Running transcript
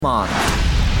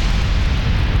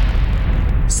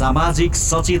सामाजिक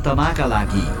सचेतनाका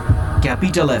लागि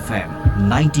capital FM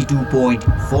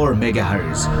 92.4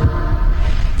 megahertz.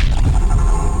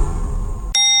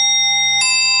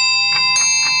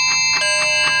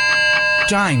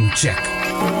 Time check.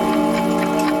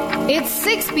 It's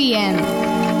 6 p.m.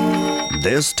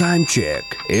 This time check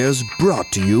is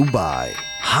brought to you by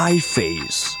High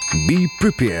Face. Be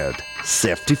prepared.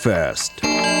 Safety first.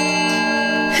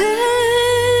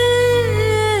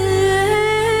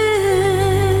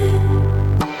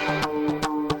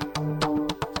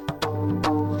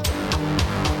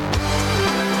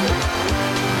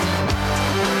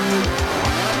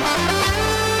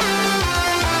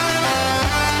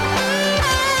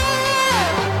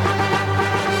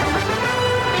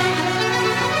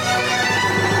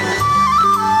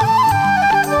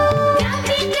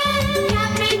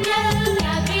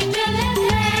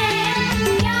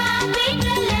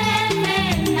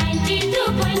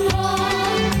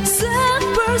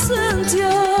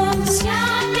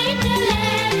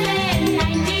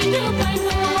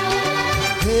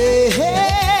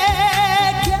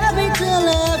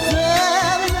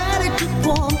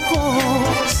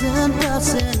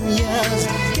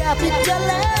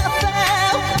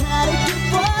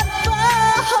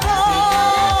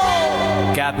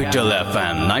 Capital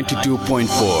FM 92.4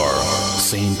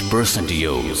 100%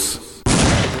 use.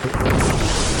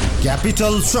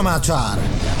 Capital समाचार.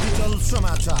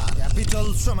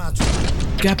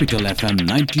 Capital FM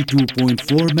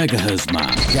 92.4 megahertz मा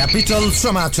Capital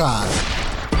समाचार.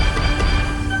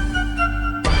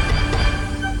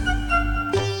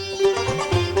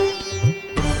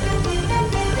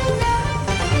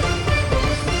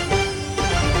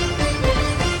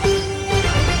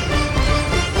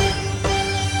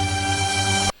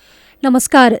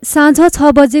 नमस्कार, साँझ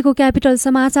 6 बजेको capital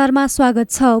समाचारमा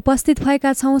स्वागत छ। उपस्थित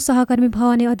भएका छौं सहकर्मी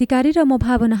भवानी अधिकारी र म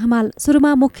भावना हमाल।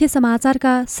 सुरुमा मुख्य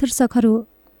समाचारका शीर्षकहरू।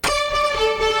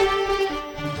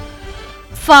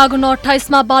 फागुन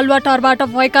 28 मा बालुवाटारबाट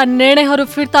भएका निर्णयहरू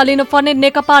फिर्ता लिनुपर्ने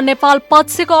नेकपा नेपाल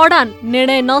पक्षको अडान,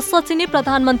 निर्णय नसचिने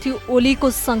प्रधानमन्त्री ओलीको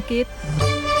संकेत।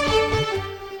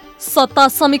 सत्ता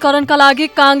समीकरणका लागि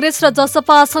कांग्रेस र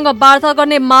जसपासँग वार्ता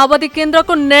गर्ने माओवादी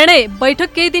केन्द्रको निर्णय,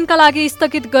 बैठक केही दिनका लागि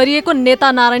स्थगित गरिएको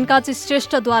नेता नारायण काजी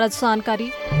श्रेष्ठद्वारा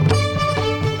जानकारी।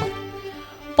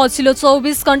 पछिल्लो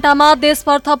 24 घण्टामा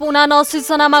देशभर थप 79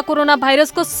 जनामा कोरोना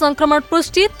भाइरसको संक्रमण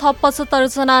पुष्टि, थप 75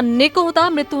 जना निको हुँदा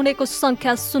मृत्यु हुनेको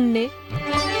संख्या 0।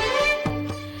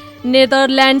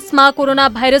 नेदरल्यान्ड्समा कोरोना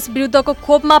भाइरस विरुद्धको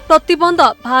खोपमा प्रतिबन्ध,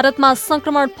 भारतमा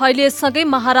संक्रमण फैलिएसँगै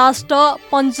महाराष्ट्र,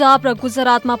 पन्जाब र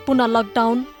गुजरातमा पुनः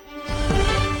लकडाउन।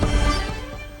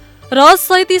 र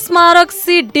शहीद स्मारक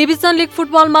सी डिभिजन लिग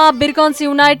फुटबलमा वीरगञ्ज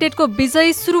युनाइटेडको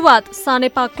विजयी सुरुवात,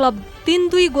 सानेपा क्लब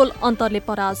 3-2 गोल अन्तरले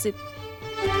पराजित।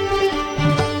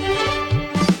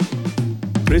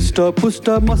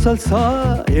 पृष्ठपुष्ठ मसल छ,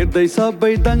 हेर्दै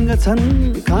सबै दङ्ग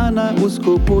छन्, खाना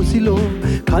उसको पोसिलो,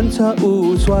 खान्छ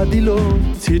ऊ स्वादिलो,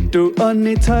 छिटो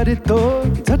अनि छरितो,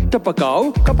 झट्ट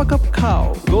पकाऊ कपकप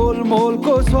खाऊ,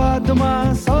 गोलमोलको स्वादमा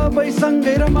सबै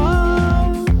सँगै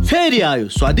रमाऊ। फेरि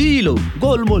आयो स्वादिलो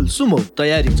गोलमोल सुमो,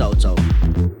 तयारी चाउ चाउ।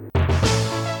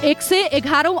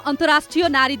 111औं अन्तर्राष्ट्रिय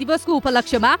नारी दिवसको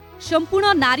उपलक्ष्यमा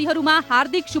सम्पूर्ण नारीहरूमा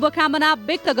हार्दिक शुभकामना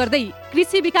व्यक्त गर्दै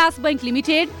कृषि विकास बैंक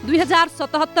लिमिटेड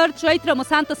 2077 चैत्र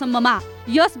मसान्तसम्ममा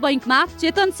यस बैंकमा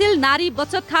चेतनशील नारी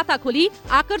बचत खाता खोली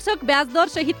आकर्षक ब्याज दर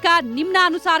सहितका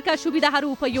निम्नानुसारका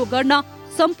सुविधाहरू उपयोग गर्न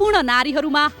सम्पूर्ण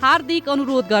नारीहरूमा हार्दिक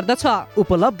अनुरोध गर्दछ।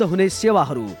 उपलब्ध हुने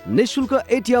सेवाहरू: निशुल्क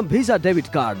एटीएम भिजा डेबिट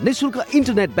कार्ड, निशुल्क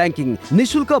इन्टरनेट ब्याङ्किङ,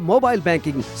 निशुल्क मोबाइल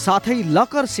ब्याङ्किङ, साथै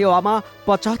लकर सेवामा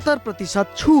 75%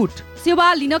 छुट।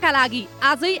 सेवा लिनका लागि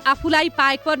आजै आफूलाई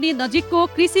पाएक पर्ने नजिकको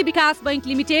कृषि विकास बैंक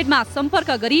लिमिटेडमा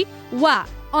सम्पर्क गरी वा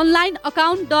अनलाइन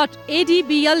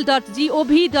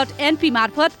account.adbl.gov.np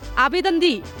मार्फत आवेदन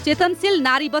दिई चेतनशील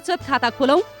नारी बचत खाता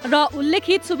खोलौं र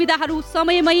उल्लेखित सुविधाहरू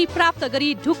समयमै प्राप्त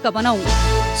गरी ढुक्क बनाऊ।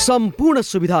 सम्पूर्ण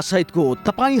सुविधा सहितको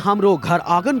तपाईँ हाम्रो घर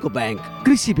आँगनको बैंक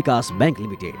कृषि विकास बैंक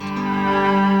लिमिटेड।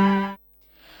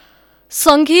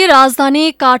 संघीय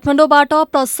राजधानी काठमाडौँबाट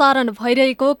प्रसारण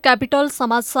भइरहेको क्यापिटल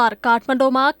समाचार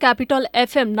काठमाडौँमा क्यापिटल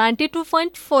एफएम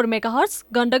 92.4 मेगाहर्ज,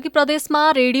 गण्डकी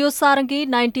प्रदेशमा रेडियो सारङ्गी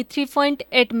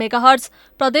 93.8 मेगाहर्ज,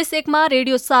 प्रदेश 1 मा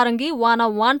रेडियो सारङ्गी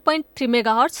 101.3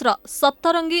 मेगाहर्ज र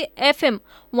सप्तरङ्गी एफएम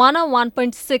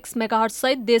 101.6 मेगाहर्ज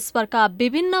सहित देशभरका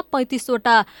विभिन्न 35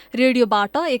 वटा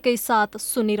रेडियोबाट एकैसाथ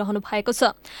सुनिरहनु भएको छ।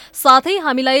 साथै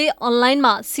हामीलाई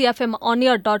अनलाइनमा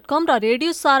cfmonline.com र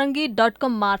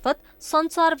radiosaranggi.com मार्फत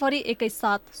संसारभरि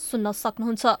एकैसाथ सुन्न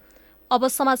सक्नुहुन्छ। अब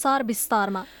समाचार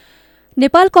विस्तारमा।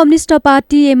 नेपाल कम्युनिस्ट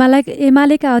पार्टी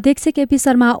एमालेका अध्यक्ष केपी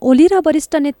शर्मा ओली र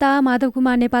वरिष्ठ नेता माधव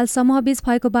कुमार नेपाल समूहबीच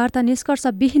भएको वार्ता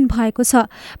निष्कर्षविहीन भएको छ।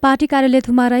 पार्टी कार्यालय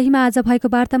थुमारहीमा आज भएको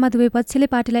वार्तामा दुवै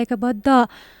पक्षले पार्टीलाई एकबद्ध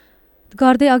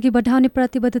गर्दै अघि बढाउने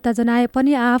प्रतिबद्धता जनाए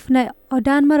पनि आफ्ना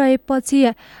अडानमा रहेपछि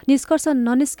निष्कर्ष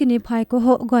ननिस्किने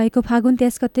गएको फागुन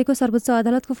 23 गतेको सर्वोच्च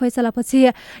अदालतको फैसलापछि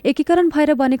एकीकरण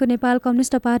भएर बनेको नेपाल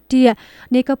कम्युनिस्ट पार्टी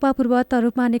नेकपा पूर्ववत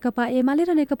रूपमा नेकपा एमाले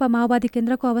र नेकपा माओवादी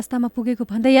केन्द्रको अवस्थामा पुगेको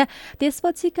भन्दै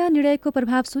त्यसपछिका निर्णयको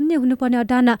प्रभाव शून्य हुनुपर्ने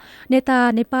अडान नेता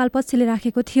नेपाल पक्षले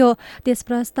राखेको थियो। त्यस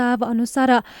प्रस्ताव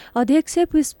अनुसार अध्यक्ष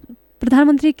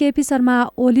प्रधानमन्त्री केपी शर्मा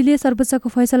ओलीले सर्वोच्चको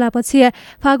फैसलापछि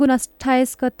फागुन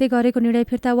 28 गते गरेको निर्णय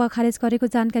फिर्ता वा खारेज गरेको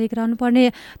जानकारी गराउनुपर्ने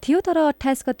थियो। तर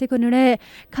 28 गतेको निर्णय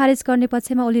खारेज गर्ने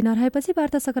पक्षमा ओली नरहेपछि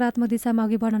वार्ता सकारात्मक दिशामा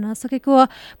अघि बढ्न नसकेको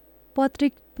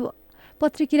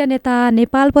प्रतिक्रिया नेता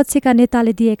नेपाल पक्षका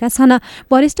नेताले दिएका छन्।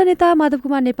 वरिष्ठ नेता माधव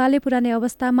कुमार नेपालले पुरानै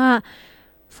अवस्थामा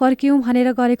फर्क्यौं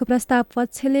भनेर गरेको प्रस्ताव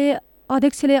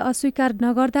अध्यक्षले अस्वीकार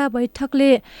नगर्दा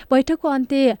बैठकको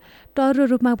अन्त्य टर्रो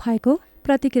रूपमा भएको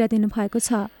प्रतिक्रिया दिनुभएको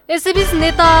छ। यसैबीच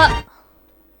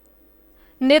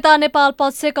नेता नेपाल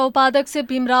पक्षका उपाध्यक्ष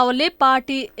भीम रावलले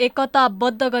पार्टी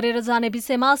एकताबद्ध गरेर जाने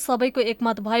विषयमा सबैको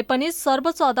एकमत भए पनि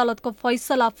सर्वोच्च अदालतको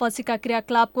फैसला पछिका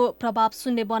क्रियाकलापको प्रभाव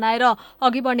शून्य बनाएर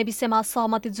अघि बढ्ने विषयमा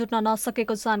सहमति जुट्न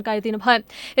नसकेको जानकारी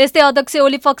दिनुभयो। यस्तै अध्यक्ष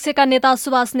ओली पक्षका नेता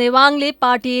सुभाष नेवाङले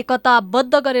पार्टी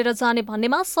एकताबद्ध गरेर जाने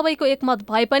भन्नेमा सबैको एकमत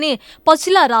भए पनि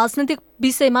पछिल्ला राजनीतिक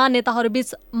विषयमा नेताहरूबीच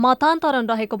मतान्तरण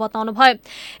रहेको बताउनुभयो।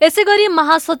 यसैगरी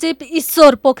महासचिव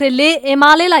ईश्वर पोखरेलले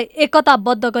एमालेलाई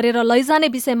एकताबद्ध गरेर लैजाने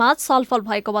विषयमा छलफल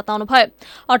भएको बताउनुभयो।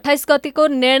 28 गतिको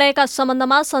निर्णयका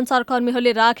सम्बन्धमा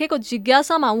सञ्चारकर्मीहरूले राखेको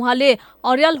जिज्ञासामा उहाँले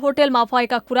अर्याल होटेलमा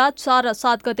भएका कुरा 4 र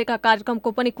 7 गतेका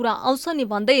कार्यक्रमको पनि कुरा आउँछ नि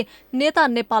भन्दै नेता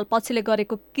नेपाल पक्षले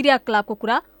गरेको क्रियाकलापको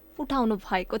कुरा उठाउनु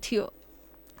भएको थियो।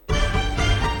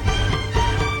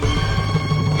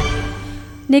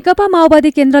 नेकपा माओवादी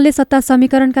केन्द्रले सत्ता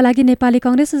समीकरणका लागि नेपाली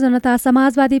कांग्रेस र जनता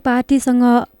समाजवादी पार्टीसँग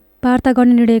वार्ता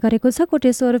गर्ने निर्णय गरेको छ।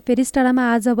 कोटेश्वर पेरिस्टाडामा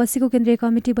आज बसेको केन्द्रीय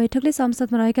कमिटी बैठकले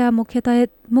संसदमा रहेका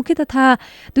मुख्य तथा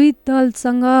दुई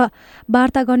दलसँग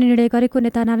वार्ता गर्ने निर्णय गरेको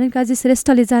नेता नारायण काजी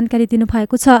श्रेष्ठले जानकारी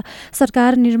दिनुभएको छ।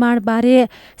 सरकार निर्माणबारे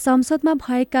संसदमा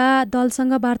भएका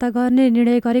दलसँग वार्ता गर्ने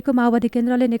निर्णय गरेको माओवादी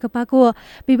केन्द्रले नेकपाको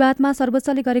विवादमा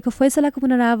सर्वोच्चले गरेको फैसलाको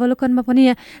पुनरावलोकनमा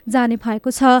पनि जाने भएको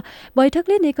छ।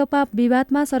 बैठकले नेकपा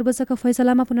विवादमा सर्वोच्चको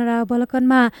फैसलामा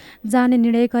पुनरावलोकनमा जाने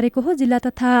निर्णय गरेको हो। जिल्ला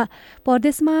तथा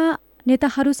प्रदेशमा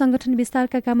नेताहरू संगठन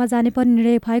विस्तारका काममा जाने पनि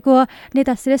निर्णय भएको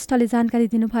नेता श्रेष्ठले जानकारी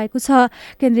दिनुभएको छ।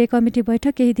 केन्द्रीय कमिटी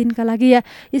बैठक केही दिनका लागि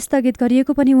स्थगित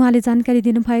गरिएको पनि उहाँले जानकारी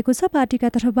दिनुभएको छ। पार्टीका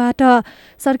तर्फबाट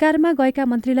सरकारमा गएका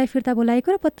मन्त्रीलाई फिर्ता बोलाएको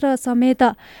र पत्र समेत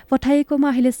पठाइएकोमा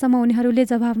अहिलेसम्म उनीहरूले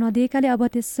जवाब नदिएकाले अब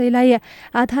त्यसैलाई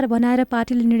आधार बनाएर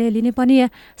पार्टीले निर्णय लिने पनि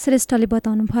श्रेष्ठले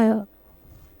बताउनुभयो।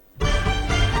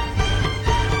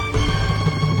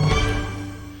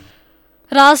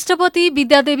 राष्ट्रपति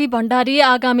विद्यादेवी भण्डारी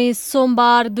आगामी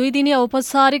सोमबार 2 दिने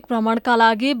औपचारिक भ्रमणका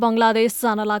लागि बंगलादेश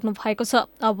जान लाग्नु भएको छ।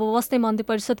 अब बस्ने मन्त्री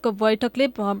परिषदको बैठकले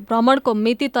भ्रमणको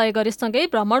मिति तय गरेसँगै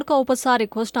भ्रमणको औपचारिक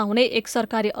घोषणा हुने एक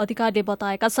सरकारी अधिकारीले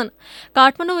बताएका छन्।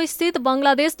 काठमाडौँ स्थित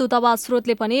बंगलादेश दूतावास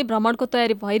स्रोतले पनि भ्रमणको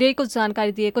तयारी भइरहेको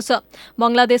जानकारी दिएको छ।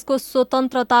 बंगलादेशको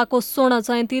स्वतन्त्रताको स्वर्ण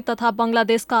जयन्ती तथा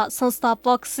बंगलादेशका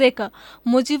संस्थापक शेख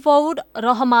मुजिबुर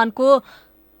रहमानको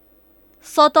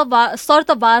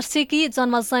शतवार्षिकी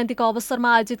जन्म जयन्तीको अवसरमा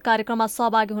आयोजित कार्यक्रममा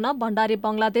सहभागी हुन भण्डारी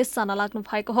बंगलादेश जान लाग्नु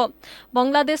भएको हो।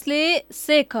 बंगलादेशले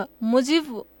शेख मुजिब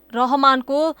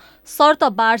रहमानको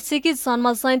शतवार्षिकी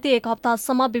जन्म जयन्ती एक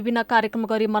हप्तासम्म विभिन्न कार्यक्रम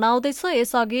गरी मनाउँदैछ।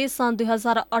 यसअघि सन्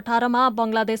 2018मा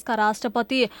बंगलादेशका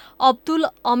राष्ट्रपति अब्दुल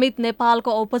अमिद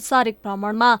नेपालको औपचारिक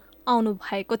भ्रमणमा आउनु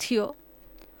भएको थियो।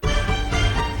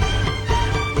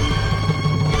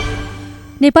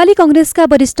 नेपाली कांग्रेसका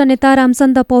वरिष्ठ नेता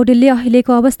रामचन्द्र पौडेलले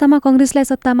अहिलेको अवस्थामा कांग्रेसलाई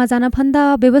सत्तामा जानभन्दा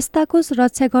व्यवस्थाको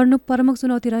रक्षा गर्नु प्रमुख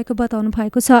चुनौती रहेको बताउनु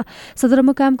भएको छ।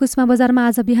 सदरमुकाम कुस्मा बजारमा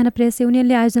आज बिहान प्रेस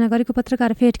युनियनले आयोजना गरेको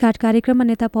पत्रकार भेटघाट कार्यक्रममा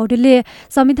नेता पौडेलले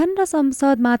संविधान र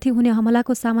संसदमाथि हुने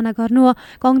हमलाको सामना गर्नु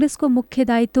कांग्रेसको मुख्य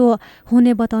दायित्व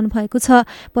हुने बताउनु भएको छ।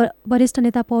 वरिष्ठ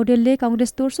नेता पौडेलले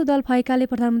कांग्रेस दोस्रो दल भएकाले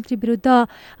प्रधानमन्त्री विरुद्ध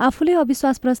आफूले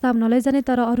अविश्वास प्रस्ताव नलैजाने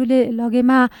तर अरूले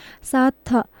लगेमा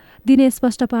साथ दिने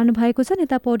स्पष्ट पार्नु भएको छ।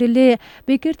 नेता पौडेलले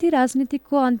विकृति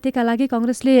राजनीतिको अन्त्यका लागि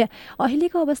कांग्रेसले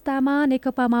अहिलेको अवस्थामा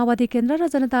नेकपा माओवादी केन्द्र र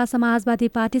जनता समाजवादी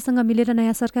पार्टीसँग मिलेर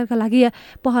नयाँ सरकारका लागि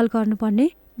पहल गर्नुपर्ने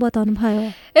बताउनुभयो।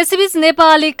 यसैबीच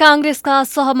नेपाली काङ्ग्रेसका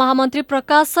सहमहामन्त्री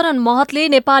प्रकाश शरण महतले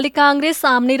नेपाली काङ्ग्रेस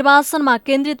आम निर्वाचनमा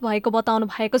केन्द्रित भएको बताउनु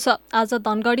भएको छ। आज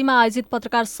धनगढीमा आयोजित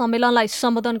पत्रकार सम्मेलनलाई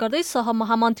सम्बोधन गर्दै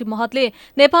सहमहामन्त्री महतले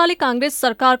नेपाली काङ्ग्रेस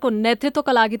सरकारको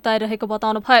नेतृत्वका लागि तयार रहेको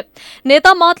बताउनुभयो।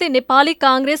 नेता महतले नेपाली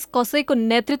काङ्ग्रेस कसैको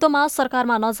नेतृत्वमा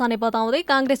सरकारमा नजाने बताउँदै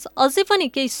काङ्ग्रेस अझै पनि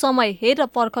केही समय हेर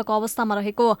पर्खको अवस्थामा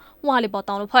रहेको उहाँले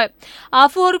बताउनुभयो।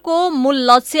 आफूहरूको मूल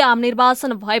लक्ष्य आम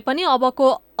निर्वाचन भए पनि अबको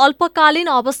अल्पकालीन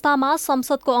अवस्थामा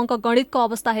संसदको अङ्कगणितको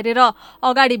अवस्था हेरेर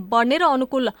अगाडि बढ्ने र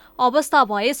अनुकूल अवस्था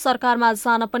भए सरकारमा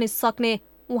जान पनि सक्ने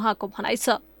उहाँको भनाइ छ।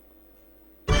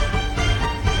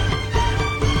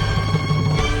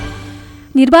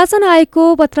 निर्वाचन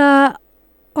आयोगको पत्र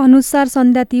अनुसार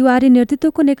सन्ध्या तिवारी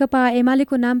नेतृत्वको नेकपा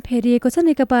एमालेको नाम फेरिएको छ।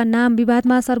 नेकपा नाम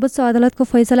विवादमा सर्वोच्च अदालतको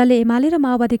फैसलाले एमाले र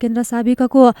माओवादी केन्द्र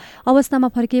साबिकको अवस्थामा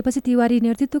फर्किएपछि तिवारी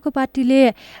नेतृत्वको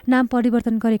पार्टीले नाम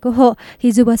परिवर्तन गरेको हो।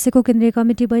 हिजो बसेको केन्द्रीय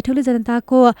कमिटी बैठकले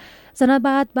जनताको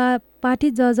जनवाद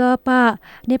पार्टी जजपा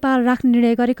नेपाल राख्ने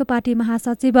निर्णय गरेको पार्टी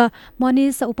महासचिव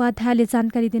मनिष उपाध्यायले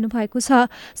जानकारी दिनुभएको छ।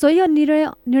 सोही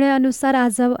निर्णयअनुसार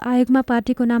आज आयोगमा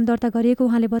पार्टीको नाम दर्ता गरिएको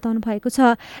उहाँले बताउनु भएको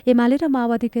छ। एमाले र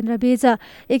माओवादी केन्द्रबीच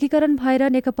एकीकरण भएर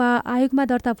नेकपा आयोगमा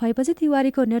दर्ता भएपछि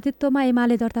तिवारीको नेतृत्वमा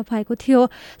एमाले दर्ता भएको थियो।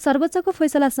 सर्वोच्चको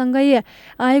फैसलासँगै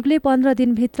आयोगले 15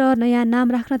 दिनभित्र नयाँ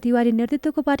नाम राख्न तिवारी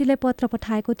नेतृत्वको पार्टीलाई पत्र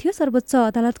पठाएको थियो। सर्वोच्च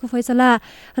अदालतको फैसला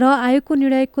र आयोगको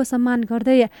निर्णयको सम्मान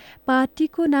गर्दै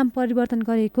पार्टीको नाम परिवर्तन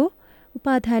गरेको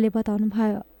उपाध्यायले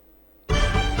बताउनुभयो।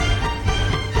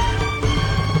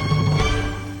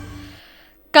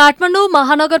 काठमाडौँ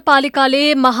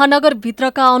महानगरपालिकाले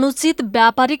महानगरभित्रका अनुचित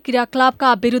व्यापारिक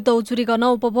क्रियाकलापका विरुद्ध उजुरी गर्न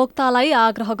उपभोक्तालाई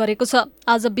आग्रह गरेको छ।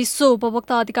 आज विश्व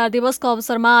उपभोक्ता अधिकार दिवसको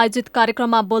अवसरमा आयोजित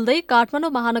कार्यक्रममा बोल्दै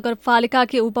काठमाडौँ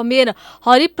महानगरपालिकाकी उपमेयर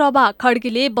हरिप्रभा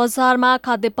खड्गीले बजारमा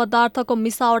खाद्य पदार्थको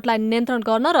मिसावटलाई नियन्त्रण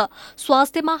गर्न र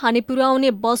स्वास्थ्यमा हानि पुर्याउने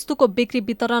वस्तुको बिक्री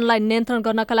वितरणलाई नियन्त्रण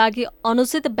गर्नका लागि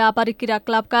अनुचित व्यापारिक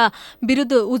क्रियाकलापका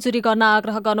विरुद्ध उजुरी गर्न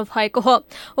आग्रह गर्नुभएको हो।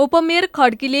 उपमेयर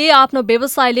खड्गीले आफ्नो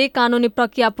व्यवसायले कानूनी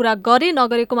प्रक्रिया पूरा गरे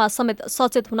नगरेकोमा समेत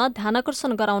सचेत हुन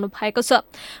ध्यानकर्षण गराउनु भएको छ।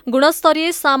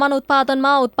 गुणस्तरीय सामान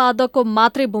उत्पादनमा उत्पादकको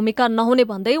मात्रै भूमिका नहुने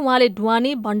भन्दै उहाँले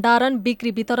ढुवानी भण्डारण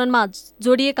बिक्री वितरणमा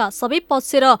जोडिएका सबै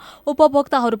पक्ष र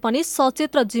उपभोक्ताहरू पनि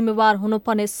सचेत र जिम्मेवार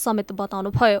हुनुपर्ने समेत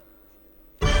बताउनुभयो।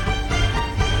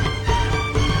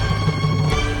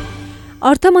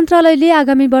 अर्थ मन्त्रालयले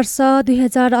आगामी वर्ष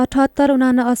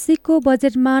 2078-79 को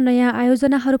बजेटमा नयाँ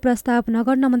आयोजनाहरू प्रस्ताव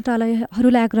नगर्न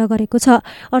मन्त्रालयहरूलाई आग्रह गरेको छ।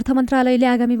 अर्थ मन्त्रालयले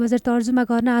आगामी बजेट तर्जुमा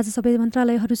गर्न आज सबै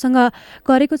मन्त्रालयहरूसँग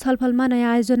गरेको छलफलमा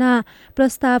नयाँ आयोजना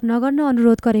प्रस्ताव नगर्न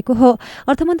अनुरोध गरेको हो।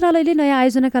 अर्थ मन्त्रालयले नयाँ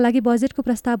आयोजनाका लागि बजेटको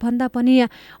प्रस्ताव भन्दा पनि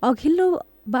अघिल्लो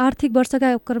आर्थिक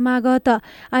वर्षका क्रमागत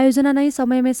आयोजना नै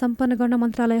समयमै सम्पन्न गर्न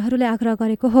मन्त्रालयहरूले आग्रह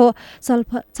गरेको हो।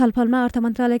 छलफलमा अर्थ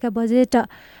मन्त्रालयका बजेट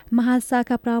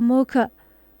महाशाखा प्रमुख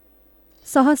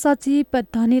सहसचिव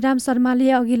धनीराम शर्माले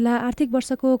अघिल्ला आर्थिक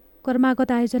वर्षको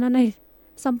क्रमागत आयोजना नै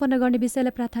सम्पन्न गर्ने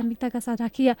विषयलाई प्राथमिकताका साथ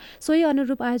राखी सोही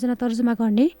अनुरूप आयोजना तर्जुमा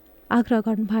गर्ने आग्रह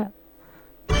गर्नुभयो।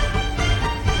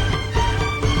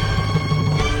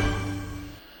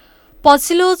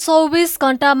 पछिल्लो 24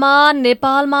 घण्टामा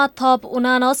नेपालमा थप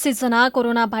 79 जना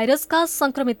कोरोना भाइरसका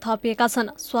संक्रमित थपिएका छन्।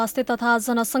 स्वास्थ्य तथा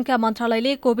जनसङ्ख्या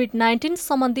मन्त्रालयले कोभिड-19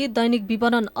 सम्बन्धी दैनिक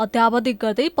विवरण अद्यावधिक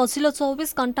गर्दै पछिल्लो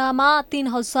 24 घण्टामा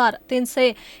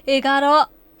 3311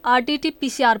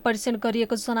 आरटीपीसीआर परीक्षण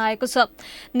गरिएको जनाएको छ।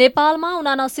 नेपालमा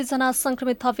 79 जना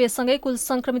संक्रमित थपिएसँगै कुल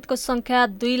संक्रमितको संख्या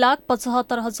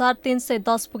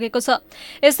 2,75,310 पुगेको छ।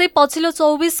 यसै पछिल्लो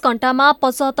 24 घण्टामा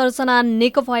 75 जना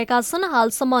निको भएका छन्।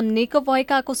 हालसम्म निको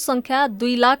भएकाको संख्या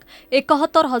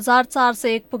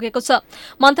 2,71,401 पुगेको छ।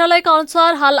 मन्त्रालयका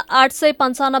अनुसार हाल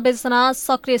 895 जना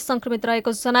सक्रिय संक्रमित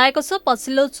रहेको जनाएको छ।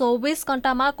 पछिल्लो 24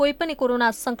 घण्टामा कोही पनि कोरोना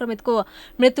संक्रमितको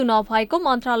मृत्यु नभएको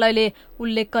मन्त्रालयले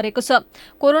उल्लेख गरेको छ।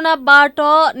 कोरोनाबाट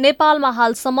नेपालमा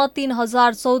हालसम्म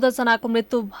 3014 जनाको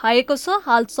मृत्यु भएको छ।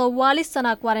 हाल 44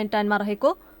 जना क्वारेन्टाइनमा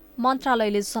रहेको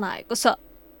मन्त्रालयले जनाएको छ।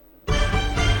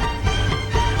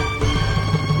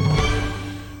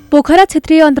 पोखरा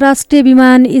क्षेत्रीय अन्तर्राष्ट्रिय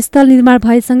विमानस्थल निर्माण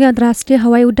भएसँगै अन्तर्राष्ट्रिय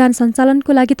हवाई उडान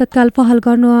सञ्चालनको लागि तत्काल पहल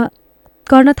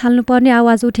गर्न थाल्नुपर्ने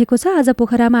आवाज उठेको छ। आज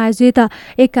पोखरामा आयोजित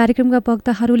एक कार्यक्रमका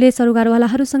वक्ताहरूले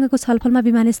सरोकारवालाहरूसँगको छलफलमा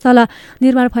विमानस्थल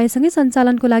निर्माण भएसँगै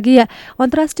सञ्चालनको लागि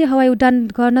अन्तर्राष्ट्रिय हवाई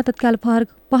उडान गर्न तत्काल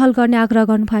पहल गर्ने आग्रह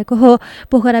गर्नुभएको हो।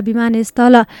 पोखरा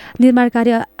विमानस्थल निर्माण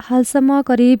कार्य हालसम्म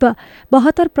करिब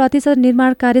 72%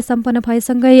 निर्माण कार्य सम्पन्न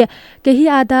भएसँगै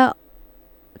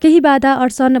केही बाधा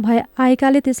अडचन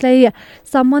आएकाले त्यसलाई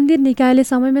सम्बन्धित निकायले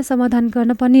समयमै समाधान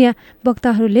गर्न पनि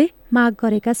वक्ताहरूले माग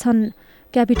गरेका छन्।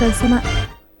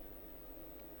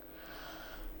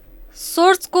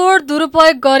 सोर्स कोड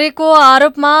दुरुपयोग गरेको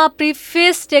आरोपमा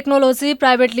प्रिफेस टेक्नोलोजी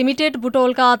प्राइभेट लिमिटेड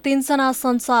बुटोलका 3 जना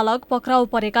सञ्चालक पक्राउ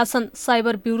परेका छन्।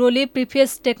 साइबर ब्युरोले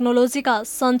प्रिफेस टेक्नोलोजीका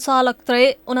सञ्चालक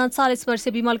त्रय 39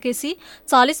 वर्षीय विमल केसी,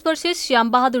 40 वर्षीय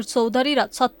श्यामबहादुर चौधरी र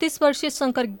 36 वर्षीय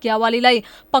शङ्कर ग्यावालीलाई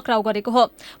पक्राउ गरेको हो।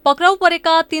 पक्राउ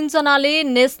परेका 3 जनाले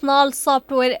national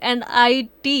software and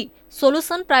IT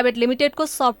solution private लिमिटेडको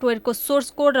सफ्टवेयरको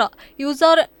source code र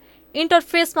युजर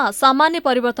इन्टरफेसमा सामान्य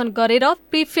परिवर्तन गरेर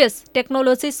प्रिफेस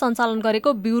टेक्नोलोजी सञ्चालन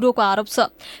गरेको ब्युरोको आरोप छ।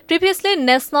 प्रिफेसले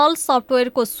नेसनल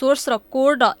सफ्टवेयरको सोर्स र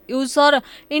कोड र युजर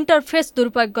इन्टरफेस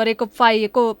दुरुपयोग गरेको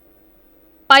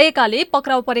पाएकाले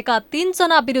पक्राउ परेका 3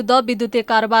 जना विरुद्ध विद्युतीय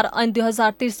कारोबार ऐन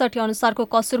 2063 अनुसारको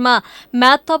कसुरमा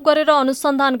म्याद थप गरेर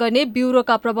अनुसन्धान गर्ने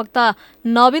ब्युरोका प्रवक्ता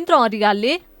नवीन्द्र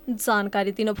अरियालले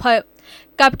जानकारी दिनुभयो।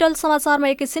 क्यापिटल समाचारमा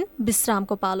एकैछिन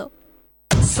विश्रामको पालो।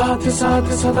 साथ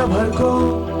साथ सदाभरको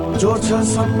जोड्छ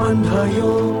सम्बन्ध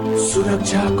यो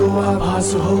सुरक्षाको आभास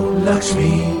हो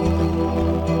लक्ष्मी।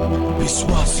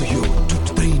 विश्वास यो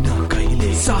टुट्दैन कहिले,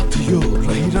 साथ यो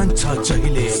रहिरहन्छ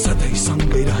जहिले, सधैँ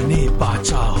सँगै रहने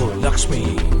बाचा हो लक्ष्मी।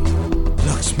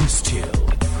 लक्ष्मी स्टिल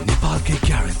नेपालकै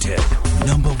ग्यारेन्टेड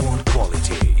नम्बर 1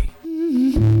 क्वालिटी।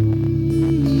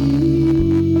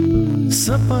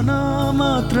 सपना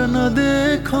मात्र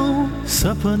नदेखौ,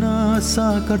 सपना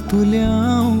साकार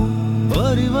तुल्याऊ,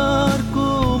 परिवारको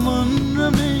मन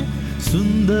में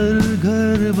सुन्दर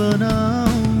घर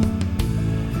बनाऊ।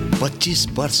 25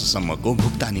 वर्षसम्मको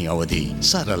भुक्तानी अवधि,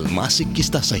 सरल मासिक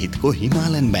किस्ता सहितको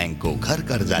हिमालयन ब्याङ्कको घर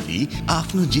कर्जाली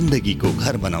आफ्नो जिन्दगीको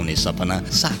घर बनाउने सपना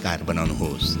साकार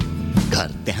बनाउनुहोस्। घर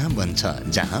त्यहाँ बन्छ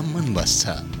जहाँ मन बस्छ।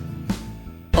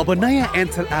 अब नयाँ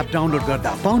एनसेल एप डाउनलोड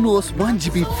गर्दा पाउनुहोस् 1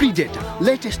 GB free data,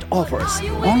 latest offers,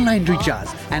 online recharge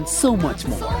and so much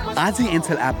more. आजै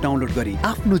एनसेल एप डाउनलोड गरी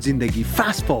आफ्नो जिन्दगी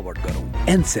फास्ट फरवर्ड गरौँ।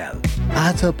 एनसेल,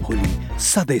 आज भोलि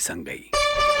सधैँ सँगै।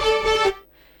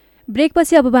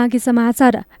 ब्रेकपछि अब बाँकी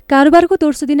समाचार। कारोबारको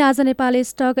दोस्रो दिन आज नेपाल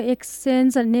स्टक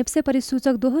एक्सचेन्ज नेप्से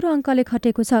परिसूचक दोहोरो अङ्कले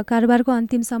खटेको छ। कारोबारको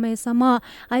अन्तिम समयसम्म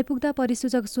आइपुग्दा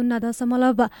परिसूचक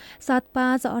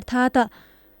 0.75 अर्थात्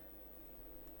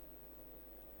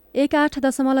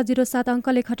 18.07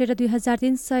 अङ्कले खटेर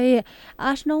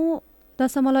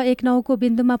 2389.19 को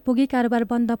बिन्दुमा पुगी कारोबार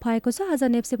बन्द भएको छ।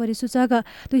 आज नेप्से परिसूचक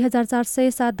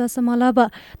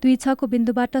 2407.26 को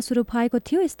बिन्दुबाट सुरु भएको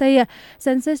थियो। यस्तै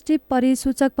सेन्सेटिभ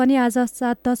परिसूचक पनि आज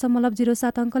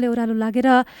 7.07 अङ्कले ओह्रालो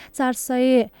लागेर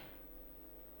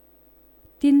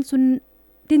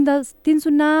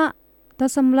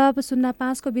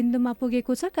 403.05 को बिन्दुमा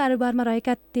पुगेको छ। कारोबारमा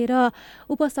रहेका 13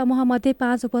 उपसमूहमध्ये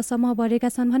 5 उपसमूह बढेका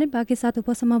छन् भने बाँकी 7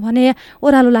 उपसमूह भने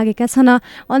ओह्रालो लागेका छन्।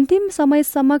 अन्तिम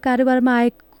समयसम्म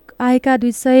कारोबारमा आएका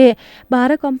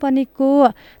 212 कम्पनीको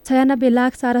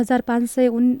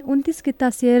 96,04,529 किता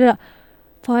सेयर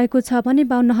भएको छ भने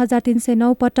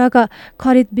 52,309 पटक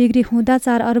खरिद बिक्री हुँदा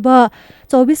 4 अर्ब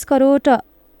 24 करोड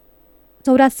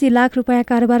 84 लाख रुपियाँ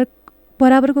कारोबार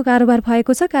बराबरको कारोबार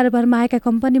भएको छ। कारोबारमा आएका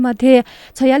कम्पनीमध्ये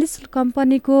 46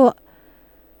 कम्पनीको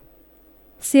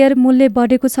सेयर मूल्य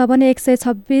बढेको छ भने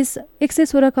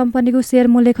 116 कम्पनीको सेयर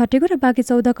मूल्य घटेको र बाँकी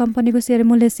 14 कम्पनीको सेयर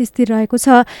मूल्य स्थिर रहेको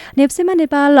छ। नेप्सेमा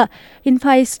नेपाल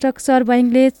इन्फ्रास्ट्रक्चर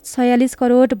बैङ्कले 46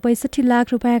 करोड 62 लाख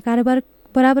रुपियाँ कारोबार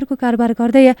बराबरको कारोबार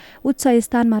गर्दै उच्च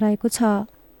स्थानमा रहेको छ।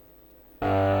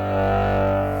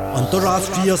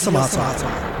 अन्तर्राष्ट्रिय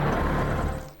समाचार।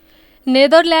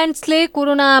 नेदरल्यान्ड्सले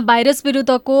कोरोना भाइरस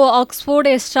विरुद्धको अक्सफोर्ड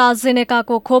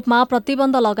एस्ट्राजेनेकाको खोपमा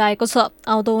प्रतिबन्ध लगाएको छ।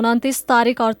 आउँदो 29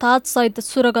 तारिक अर्थात् चैत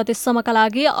 16 गतेसम्मका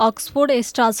लागि अक्सफोर्ड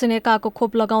एस्ट्राजेनेकाको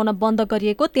खोप लगाउन बन्द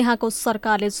गरिएको त्यहाँको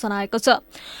सरकारले जनाएको छ।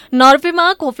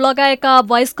 नर्वेमा खोप लगाएका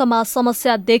वयस्कमा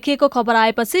समस्या देखिएको खबर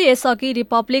आएपछि यसअघि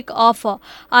रिपब्लिक अफ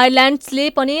आयरल्यान्ड्सले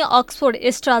पनि अक्सफोर्ड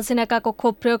एस्ट्राजेनेकाको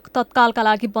खोप प्रयोग तत्कालका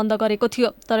लागि बन्द गरेको थियो।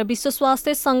 तर विश्व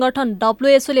स्वास्थ्य संगठन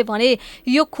WHO ले भने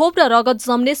यो खोप र रगत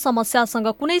जम्ने समस्यासँग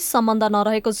कुनै सम्बन्ध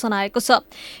नरहेको जनाएको छ।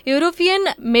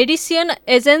 युरोपियन मेडिसिन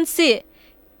एजेन्सी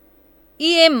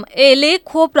EMA ले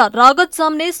खोप र रगत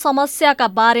जम्ने समस्याका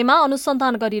बारेमा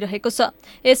अनुसन्धान गरिरहेको छ।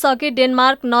 यसअघि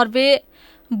डेनमार्क, नर्वे,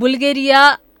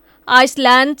 बुल्गेरिया,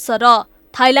 आइसल्यान्ड र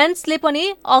थाइल्यान्ड्सले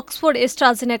पनि अक्सफोर्ड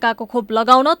एस्ट्राजेनेकाको खोप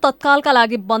लगाउन तत्कालका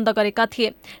लागि बन्द गरेका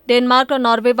थिए। डेनमार्क र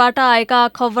नर्वेबाट आएका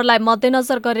खबरलाई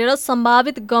मध्यनजर गरेर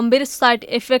सम्भावित गम्भीर साइड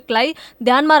इफेक्टलाई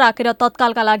ध्यानमा राखेर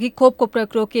तत्कालका लागि खोपको प्रयोग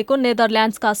रोकिएको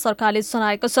नेदरल्यान्ड्सका सरकारले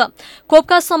जनाएको छ।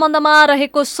 खोपका सम्बन्धमा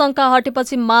रहेको शङ्का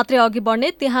हटेपछि मात्रै अघि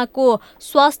बढ्ने त्यहाँको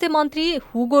स्वास्थ्य मन्त्री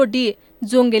हुगो डी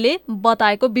जोङ्गेले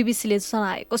बताएको बीबीसीले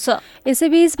जनाएको छ।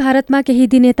 यसैबीच भारतमा केही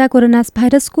दिन यता कोरोना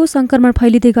भाइरसको संक्रमण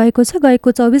फैलिँदै गएको छ।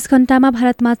 गएको 24 घण्टामा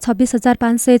भारतमा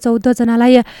 26,514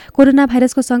 जनालाई कोरोना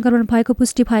भाइरसको संक्रमण भएको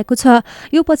पुष्टि भएको छ।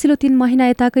 यो पछिल्लो 3 महिना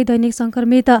यताकै दैनिक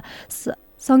संक्रमित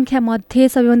सङ्ख्यामध्ये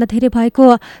सबैभन्दा धेरै भएको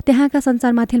त्यहाँका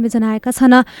सञ्चार माध्यमले जनाएका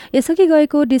छन्। यसअघि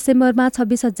गएको डिसेम्बरमा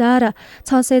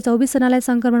 26,624 जनालाई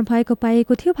सङ्क्रमण भएको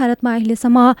पाइएको थियो। भारतमा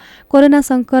अहिलेसम्म कोरोना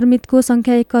सङ्क्रमितको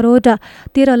सङ्ख्या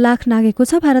 1,13,00,000 नागेको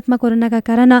छ। भारतमा कोरोनाका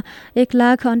कारण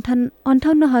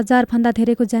 1,58,000 भन्दा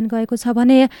धेरैको ज्यान गएको छ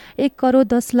भने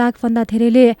 1,10,00,000 भन्दा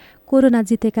धेरैले कोरोना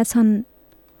जितेका छन्।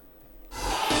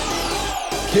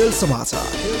 खेल समाचार।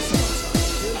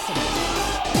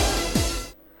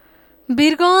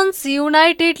 वीरगञ्ज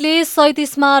युनाइटेडले 37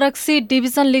 स्मारक सी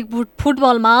डिभिजन लिग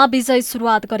फुटबलमा विजयी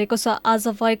सुरुवात गरेको छ। आज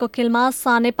भएको खेलमा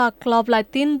सानेपा क्लबलाई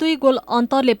 3-2 गोल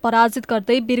अन्तरले पराजित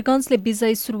गर्दै वीरगञ्जले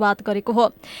विजयी सुरुवात गरेको हो।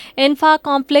 एन्फा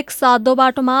कम्प्लेक्स सातो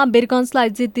बाटोमा वीरगञ्जलाई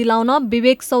जित दिलाउन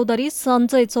विवेक चौधरी,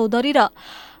 सञ्जय चौधरी र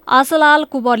आशालाल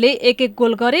कुवरले 1-1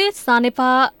 गोल गरे।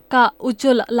 सानेपाका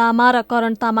उज्जवल लामा र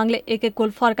करण तामाङले 1-1 गोल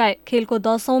फर्काए। खेलको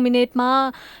 10औं मिनेटमा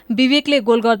विवेकले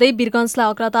गोल गर्दै वीरगञ्जलाई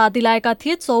अग्रता दिलाएका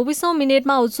थिए। 24औं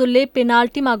मिनेटमा उज्जवलले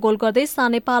पेनाल्टीमा गोल गर्दै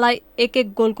सानेपालाई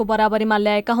 1-1 गोलको बराबरीमा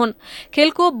ल्याएका हुन्।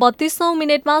 खेलको 32औं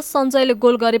मिनेटमा सञ्जयले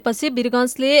गोल गरेपछि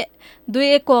वीरगञ्जले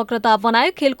 2-1 को अग्रता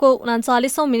बनाए। खेलको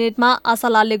 39औं मिनेटमा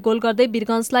आशालालले गोल गर्दै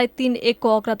वीरगञ्जलाई 3-1 को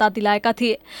अग्रता दिलाएका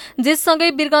थिए। जितसँगै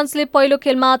वीरगञ्जले पहिलो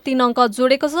खेलमा 3 अङ्क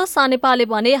जोडेको छ। सानेपाले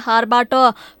भने हारबाट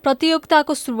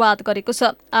प्रतियोगिताको सुरुवात गरेको छ।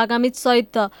 आगामी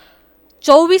चैत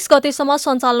 24 गतेसम्म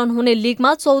सञ्चालन हुने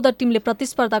लिगमा 14 टिमले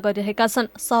प्रतिस्पर्धा गरिरहेका छन्।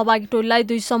 सहभागी टोलीलाई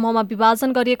 2 समूहमा विभाजन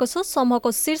गरिएको छ।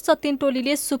 समूहको शीर्ष 3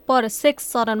 टोलीले सुपर 6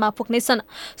 चरणमा पुग्नेछन्।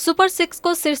 सुपर 6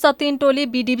 को शीर्ष 3 टोली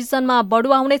बी डिभिजनमा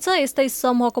बढुवा हुनेछ। यस्तै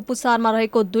समूहको पुछारमा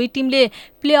रहेको 2 टिमले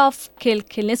प्लेअफ खेल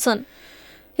खेल्नेछन्।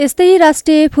 यस्तै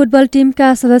राष्ट्रिय फुटबल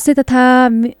टिमका सदस्य तथा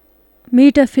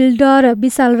मिडफिल्डर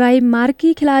विशाल राई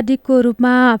मार्की खेलाडीको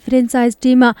रूपमा फ्रेन्चाइज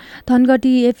टिम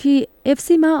धनगढी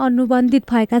एफसीमा अनुबन्धित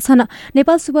भएका छन्।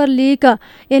 नेपाल सुपर लिग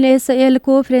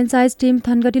एनएसएलको फ्रेन्चाइज टिम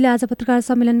धनगढीले आज पत्रकार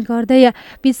सम्मेलन गर्दै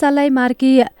विशाललाई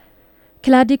मार्की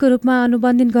खेलाडीको रूपमा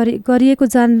अनुबन्धित गरिएको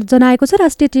जनाएको छ।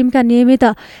 राष्ट्रिय टिमका नियमित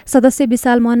सदस्य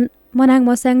विशाल मनाङ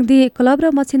मस्याङदी क्लब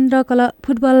र मछिन्द्र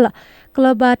फुटबल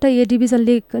क्लबबाट ए डिभिजन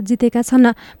लिग जितेका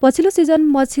छन्। पछिल्लो सिजन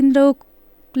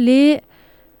मछिन्द्रले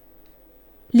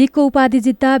लिगको उपाधि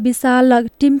जित्दा विशाल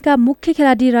टिमका मुख्य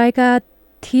खेलाडी रहेका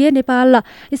थिए। नेपाल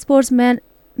स्पोर्ट्स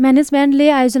म्यानेजमेन्टले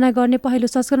आयोजना गर्ने पहिलो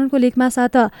संस्करणको लिगमा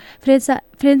 7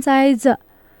 फ्रेन्चाइज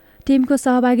टिमको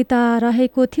सहभागिता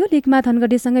रहेको थियो। लिगमा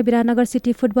धनगढीसँगै Biratnagar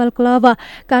city football club,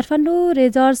 Kathmandu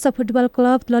Rayzrs football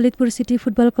club, Lalitpur city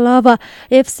football club,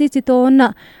 FC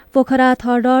Chitwan, Pokhara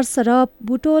Thunders र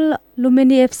बुटोल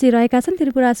लुम्बिनी एफसी रहेका छन्।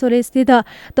 त्रिपुरा स्थित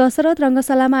दशरथ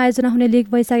रङ्गशालामा आयोजना हुने लिग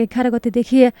वैशाख 11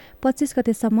 गतेदेखि 25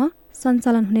 गतेसम्म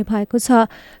सञ्चालन हुने भएको छ।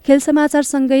 खेल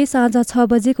समाचारसँगै साँझ 6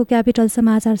 बजेको क्यापिटल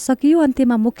समाचार सकियो।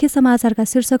 अन्त्यमा मुख्य समाचारका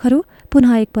शीर्षकहरू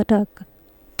पुनः एकपटक।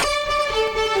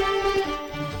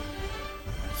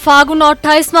 फागुन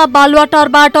 28 मा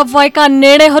बालुवाटारबाट भएका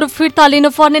निर्णयहरू फिर्ता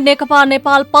लिनुपर्ने नेकपा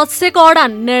नेपाल पक्षको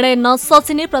अडान, निर्णय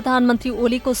नसचिने प्रधानमन्त्री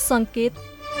ओलीको संकेत।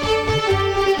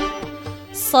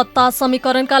 सत्ता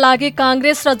समीकरणका लागि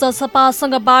कांग्रेस र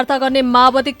जसपासँग वार्ता गर्ने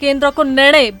माओवादी केन्द्रको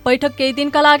निर्णय, बैठक केही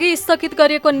दिनका लागि स्थगित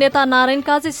गरिएको नेता नारायण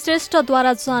काजी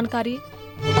श्रेष्ठद्वारा जानकारी।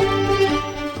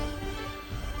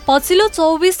 पछिल्लो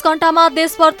 24 घण्टामा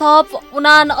देशभर थप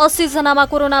 79 जनामा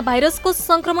कोरोना भाइरसको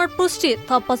संक्रमण पुष्टि,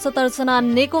 थप 75 जना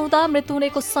निको हुँदा मृत्यु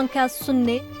हुनेको संख्या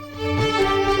 0।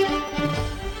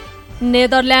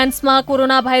 नेदरल्यान्ड्समा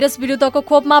कोरोना भाइरस विरुद्धको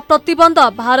खोपमा प्रतिबन्ध,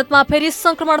 भारतमा फेरि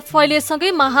संक्रमण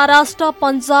फैलिएसँगै महाराष्ट्र,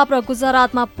 पन्जाब र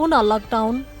गुजरातमा पुनः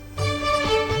लकडाउन।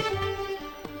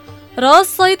 र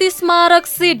शहीद स्मारक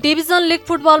सी डिभिजन लिग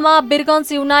फुटबलमा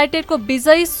वीरगञ्ज युनाइटेडको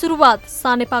विजयी सुरुवात,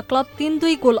 सानेपा क्लब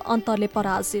 3-2 गोल अन्तरले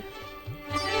पराजित।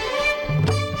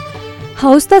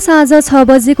 हौस् त साँझ 6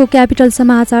 बजेको क्यापिटल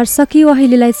समाचार सकियो।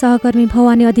 अहिलेलाई सहकर्मी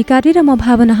भवानी अधिकारी र म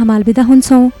भावना हमाल बिदा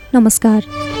हुन्छौँ। नमस्कार।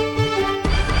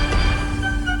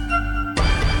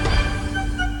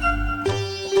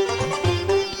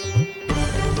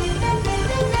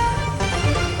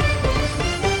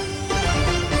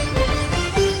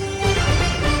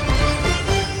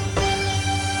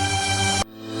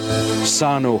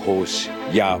 सानो होस्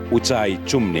या उचाइ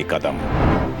चुम्ने कदम,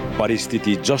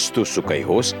 परिस्थिति जस्तो सुकै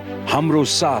होस्, हाम्रो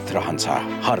साथ रहन्छ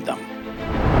हरदम।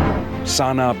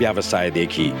 साना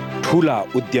व्यवसायदेखि ठूला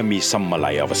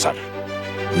उद्यमीसम्मलाई अवसर।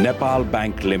 नेपाल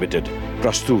बैंक लिमिटेड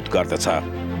प्रस्तुत गर्दछ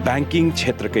बैंकिङ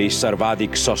क्षेत्रकै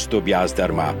सर्वाधिक सस्तो ब्याज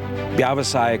दरमा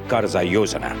व्यवसाय कर्जा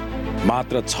योजना,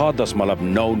 मात्र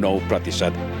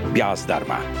 6.99% ब्याज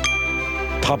दरमा।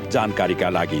 थप जानकारीका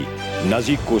लागि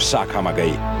नजिकको शाखामा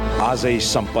गई आजै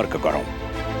सम्पर्क गरौँ।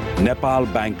 नेपाल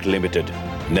बैंक लिमिटेड,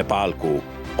 नेपालको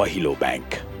पहिलो बैंक।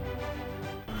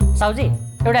 साउजी,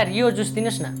 एउटा रियो जुस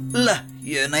दिनुस् न। ल,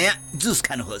 यो नयाँ जुस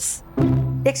खानुहोस्।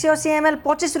 180 ml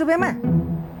 25 रुपियाँमा।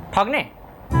 ठग्ने?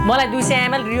 मलाई 200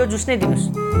 ml रियो जुस नै दिनुस्।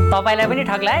 तपाईलाई पनि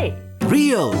ठग्ला है।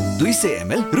 रियो 200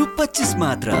 ml रु 25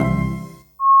 मात्र।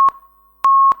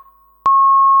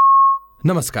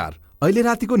 नमस्कार, अहिले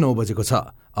रातिको 9 बजेको छ।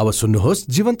 अब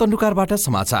सुन्नुहोस् जीवन तन्डुकारबाट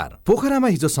समाचार।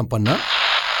 पोखरामा हिजो सम्पन्न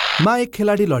मा एक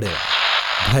खेलाडी लडेर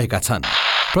भएका छन्।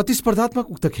 प्रतिस्पर्धात्मक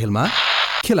उक्त खेलमा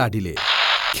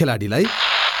खेलाडीलाई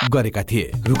गरेका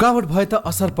थिए। रुकावट भए त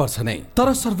असर पर्छ नै,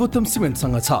 तर सर्वोत्तम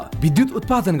सिमेन्टसँग छ विद्युत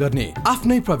उत्पादन गर्ने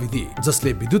आफ्नै प्रविधि,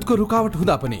 जसले विद्युतको रुकावट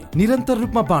हुँदा पनि निरन्तर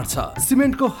रूपमा बाँड्छ।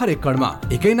 सिमेन्टको हरेक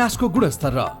कणमा एकै नासको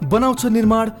गुणस्तर र बनाउँछ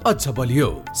निर्माण अझ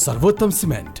बलियो। सर्वोत्तम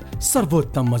सिमेन्ट,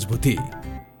 सर्वोत्तम मजबुती।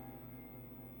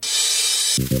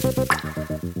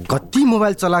 कति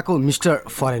मोबाइल चलाएको मिस्टर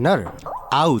फरेनर?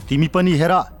 आऊ तिमी पनि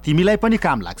हेर, तिमीलाई पनि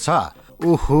काम लाग्छ।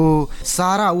 ओहो,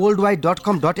 सारा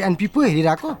worldwide.com.np पो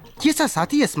हेरिरहेको के छ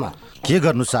साथी यसमा? के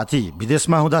गर्नु साथी,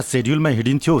 विदेशमा हुँदा शेड्युलमा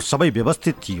हिँडिन्थ्यो, सबै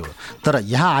व्यवस्थित थियो। तर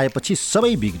यहाँ आएपछि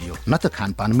सबै बिग्रियो। न त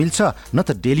खानपान मिल्छ, न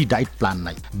त डेली डाइट प्लान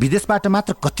नै। विदेशबाट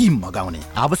मात्र कति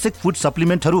मगाउने। आवश्यक फुड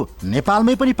सप्लिमेन्टहरू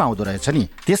नेपालमै पनि पाउँदो रहेछ नि,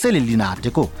 त्यसैले लिन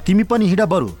आँटेको। तिमी पनि हिँड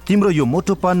बरु। तिम्रो यो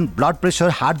मोटोपन, ब्लड प्रेसर,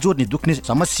 हार्ट जोड्ने दुख्ने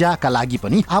समस्याका लागि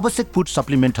पनि आवश्यक फुड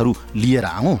सप्लिमेन्टहरू लिएर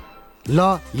आऊ।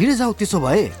 ल हिँड जाऊ त्यसो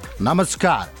भए।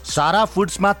 नमस्कार, सारा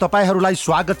फुड्समा तपाईहरूलाई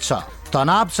स्वागत छ।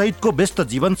 तनाव सहितको व्यस्त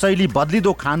जीवनशैली,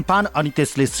 बदलिदो खानपान अनि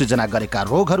त्यसले सृजना गरेका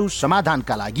रोगहरू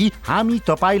समाधानका लागि हामी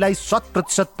तपाईलाई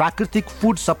 100% प्राकृतिक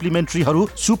फुड सप्लिमेन्ट्रीहरू,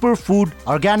 सुपर फुड,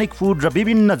 अर्ग्यानिक फुड र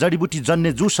विभिन्न जडीबुटी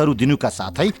जन्य जुसहरू दिनुका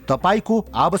साथै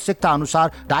तपाईको आवश्यकता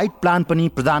अनुसार डाइट प्लान पनि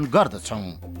प्रदान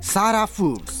गर्दछौँ। Sara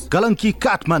foods, Galanki,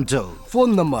 Kathmandu.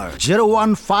 Phone number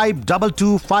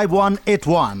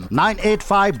 015225181,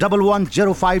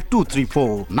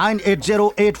 9851105234,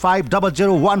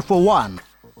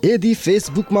 9808500141। यदि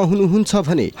फेसबुकमा हुनुहुन्छ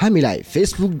भने हामीलाई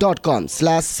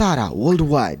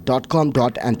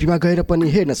facebook.com/saraworldwide.com.np मा गएर पनि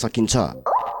हेर्न सकिन्छ।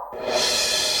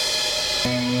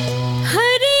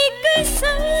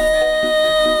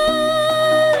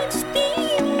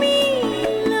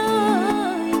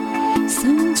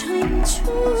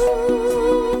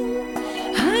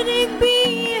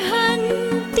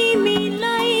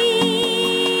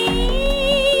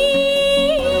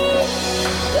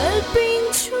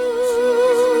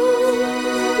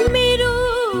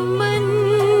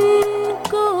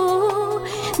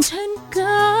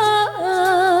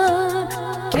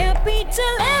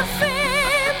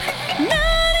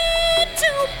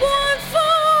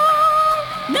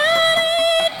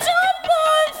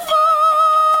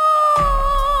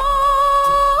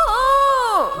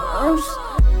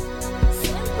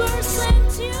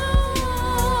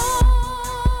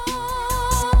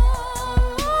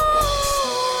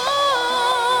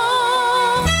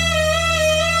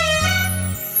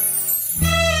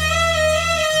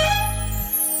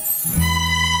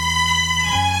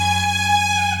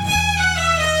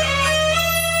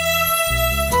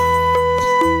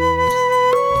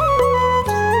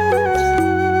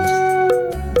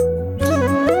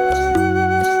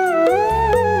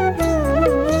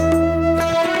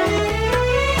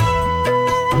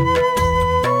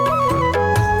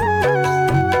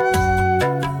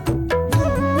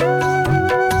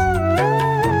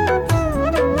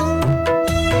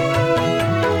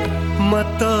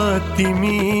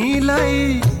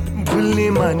 तिमीलाई भुल्ने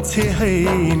मान्छे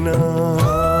हैन,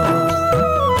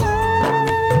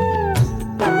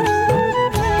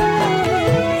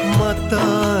 म त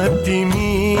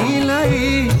तिमीलाई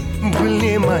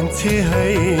भुल्ने मान्छे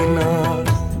हैन,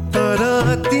 तर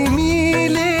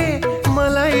तिमीले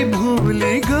मलाई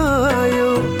भुलि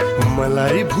गयो,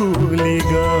 मलाई भुलि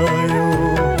गयो।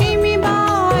 तिमी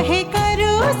बाहेक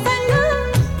अरूसँग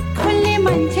खुल्ने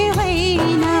मान्छे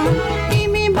होइन,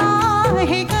 तिमी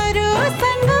बाहेक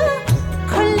अरूसँग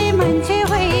खुल्ने मान्छे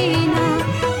होइन,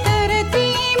 तर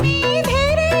तिमी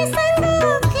धेरैसँग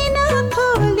किन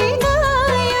खुली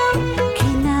गयो,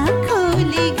 किन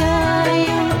खुली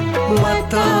गयो। म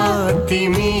त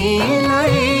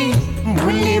तिमीलाई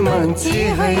भुल्ने मान्छे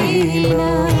होइन।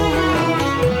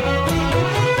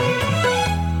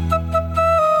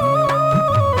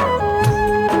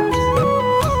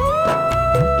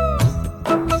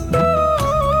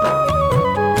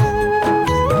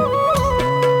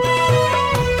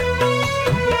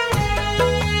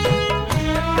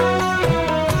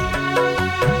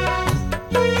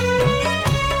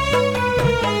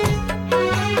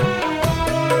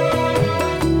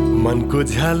 मनको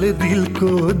झ्याल दिलको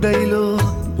दैलो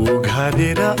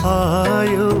उघारेर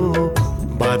आयो,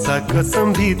 बाचा कसम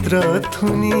भित्र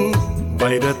थुनी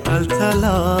बाहिर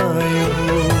तालचालायो।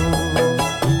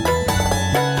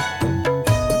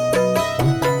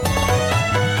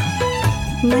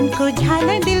 मनको मनको झ्याल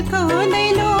दिलको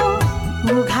दैलो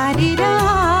उघारेर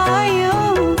आयो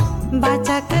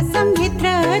बाचा कसम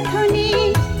भित्र धुनी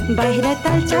बाहिर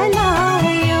तल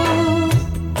चलायो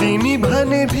तिमी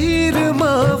भने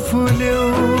भिरमा फुल्यौ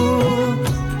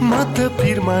म त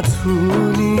पिरमा छु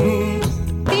नि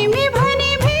तिमी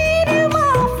भने भिरमा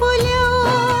फुल्यौ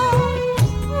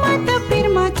म त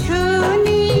पिरमा छु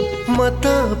नि म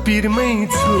त पिरमै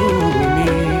छु नि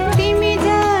तिमी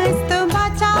जस्तो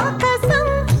बाचा कसम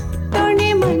तोड्ने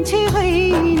मान्छे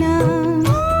होइन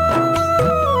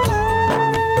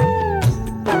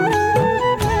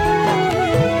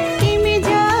तिमी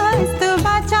जस्तो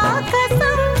बाचा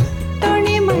कसम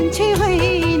तोड्ने मान्छे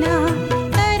होइन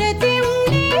तर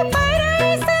तिमीले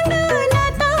पराइसँग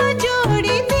नाता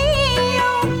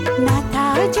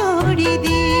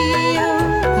जोडिदियो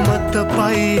म त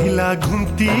पाइला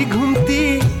घुम्ती घुम्ती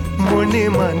मोड्ने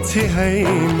मान्छे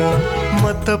होइन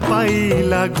म त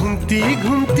पाइला घुम्ती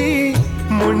घुम्ती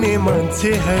मोड्ने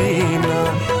मान्छे होइन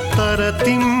तर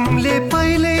तिमीले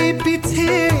पहिल्यै पछि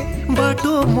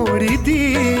बाटो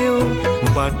मोडिदियो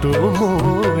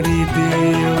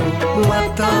म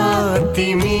त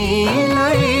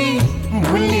तिमीलाई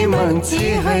भुल्ने मान्छे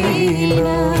होइन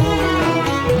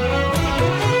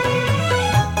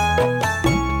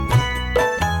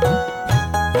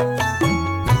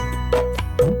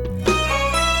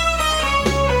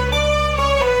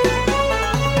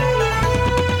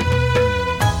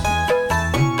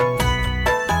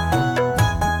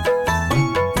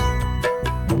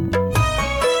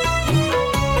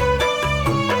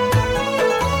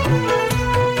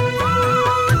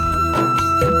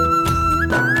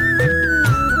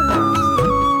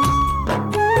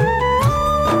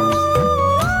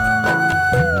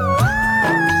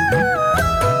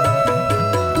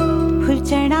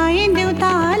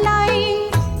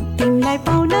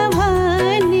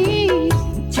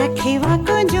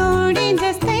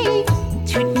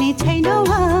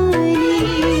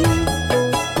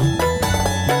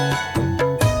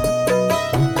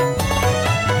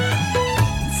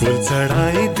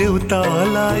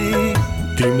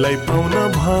तिमीलाई पाउन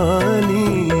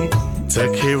भनी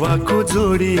चखेवाको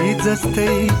जोडी जस्तै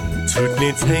छुट्ने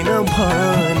छैन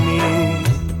भनी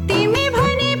तिमी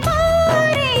भने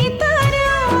पारे तर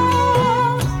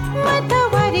म त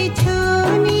वारी छु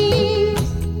नि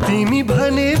तिमी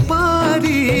भने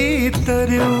पारी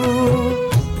तर्यो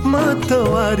म त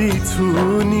वारी छु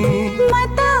नि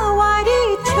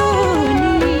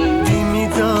तिमी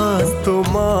जस्तो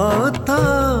म त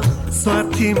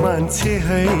स्वार्थी मान्छे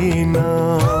होइन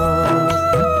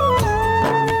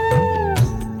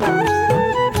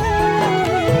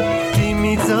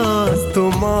तिमी जस्तो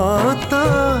म त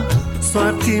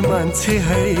स्वार्थी मान्छे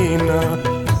होइन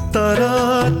तर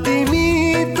तिमी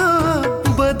त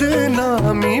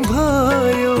बदनामी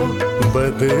भयो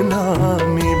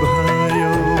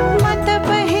म त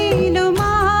पहिलो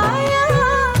माया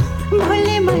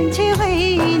भुल्ने मान्छे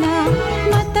होइन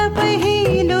म त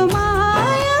पहिलो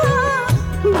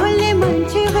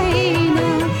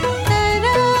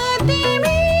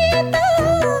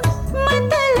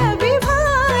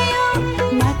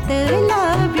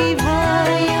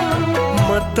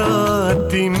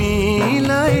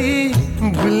तिमीलाई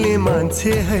भुल्ने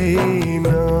मान्छे होइन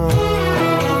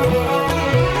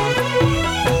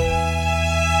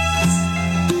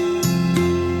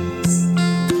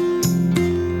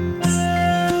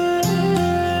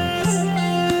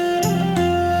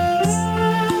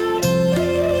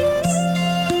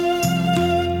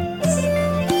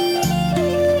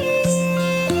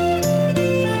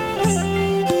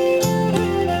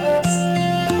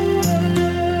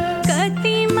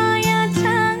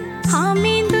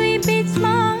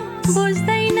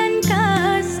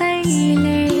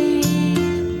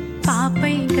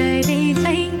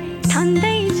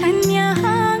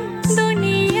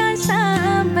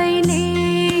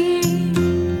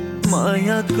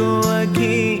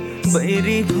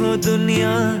बैरी हो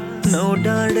दुनिया नौ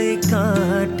डाँडै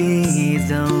काटे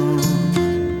जाऊं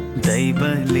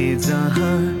दैवले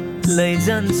जहाँ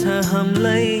लैजान्छ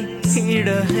हमलाई हिँड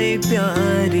है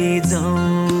प्यारी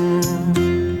जाऊं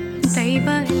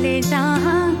दैवले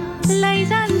जहाँ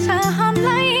लैजान्छ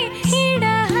हमलाई हिँड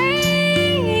है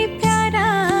प्यारा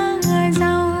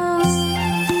जाऊं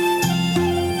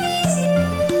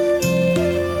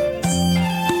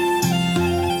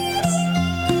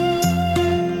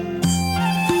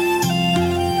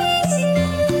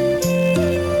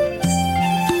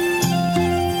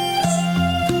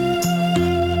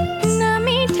न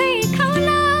मिठै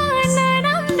खाउला न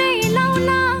राम्रै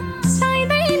लाउला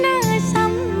साइदै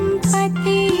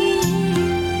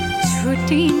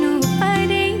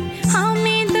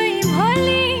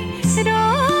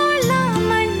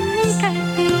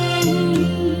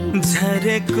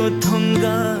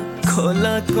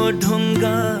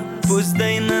ढङ्ग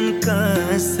बुझ्दैनन्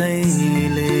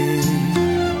कसैले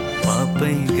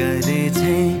पापै गरे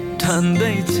झै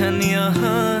ठान्दैछन्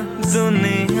यहाँ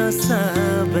दुनिया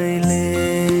सबैले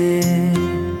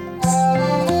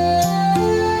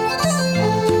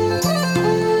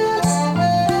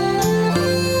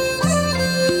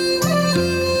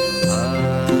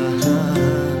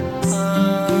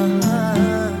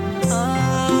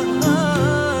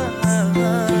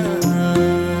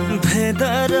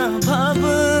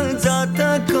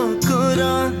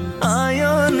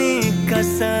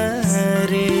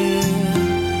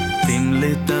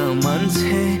तिमीले त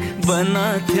मान्छे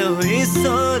बनाथ्यौ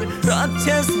ईश्वर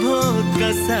राक्षस भो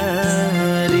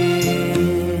कसरी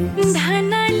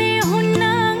धनले हुन्न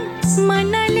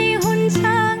मनले हुन्छ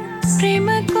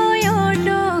प्रेमको यो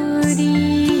डोरी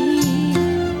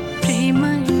प्रेम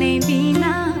नै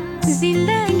बिना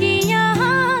जिन्दगी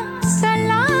यहाँ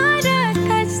चला र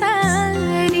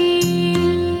कसरी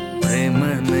प्रेम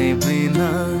नै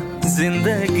बिना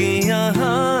जिन्दगी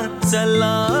यहाँ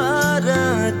चला र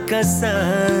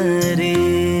कसरी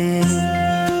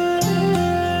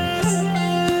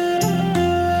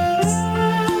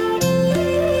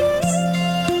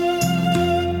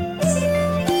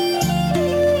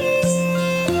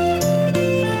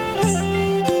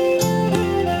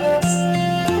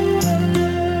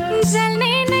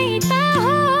जल्ने नै त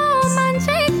हो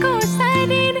मान्छेको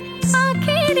शरीर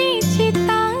आखिरी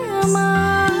चितामा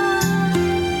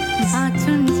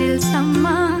बाँचुन्जेलसम्म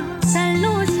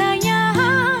चल्नु छ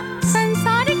यहाँ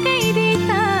संसारकै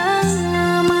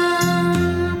रितमा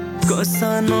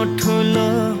सानो ठुलो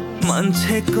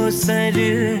मान्छेको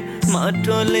शरीर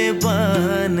माटोले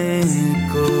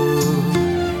बनेको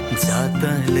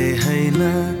जातले हैन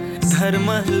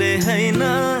धर्मले हैन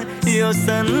यो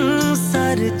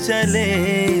संसार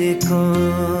चलेको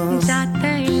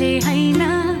जातले हैन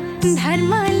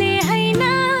धर्मले हैन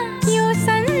यो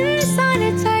संसार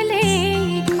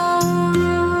चलेको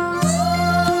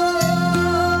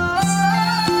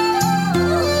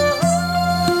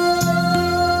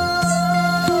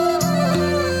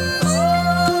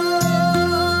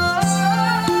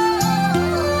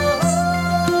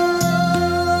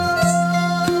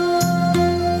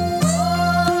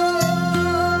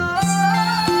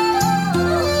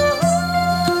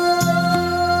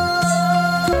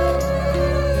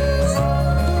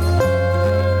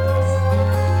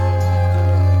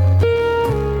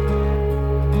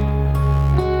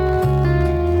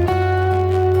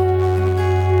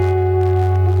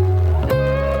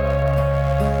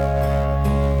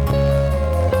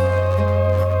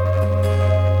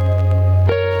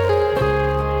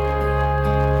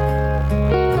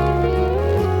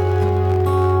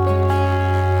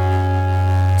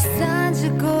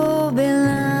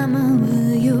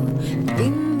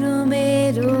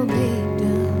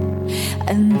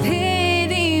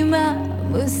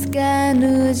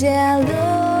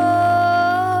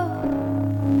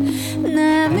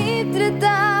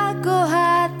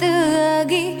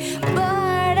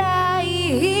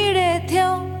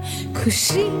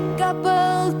खुशी का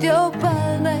पल त्यो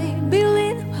पलमै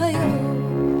विलीन भयो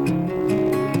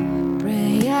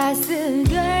प्रयास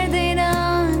गर्दैन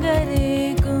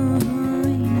गरेको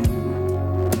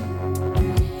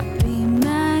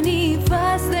प्रेममा नि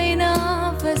फस्दैन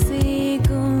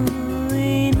फसेको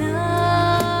होइन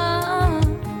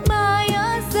माया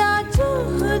साँचो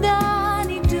हुँदा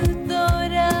नि टुट्दो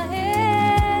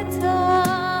रहेछ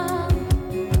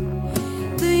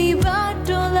दुई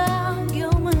बाटो लाग्यो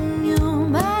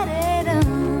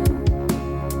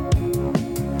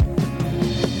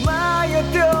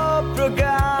त्यो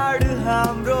प्रगाढ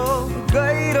हाम्रो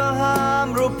गहिरो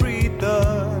हाम्रो प्रीत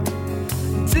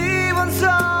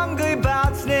जीवनसँगै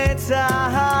बाँच्ने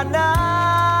चाहना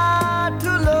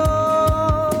ठुलो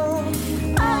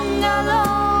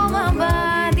अङ्गालोमा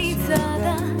बाँधी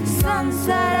सदा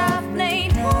संसार आफ्नै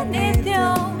ठाने थियो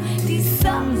ती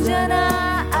सम्झना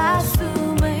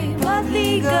आँसुमै बदली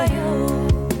गयो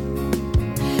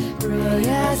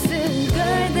प्रयास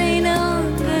गर्दैन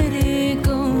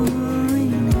गरेको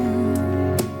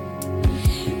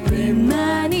प्रेममा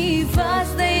नि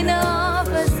फस्दैन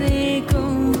फसेको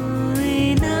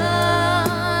होइन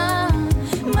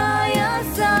माया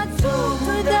साँचो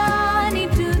हुँदा नि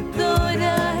टुट्दो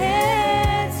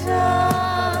रहेछ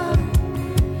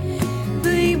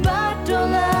दुई बाटो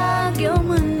लाग्यो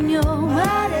मन यो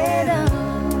मारेर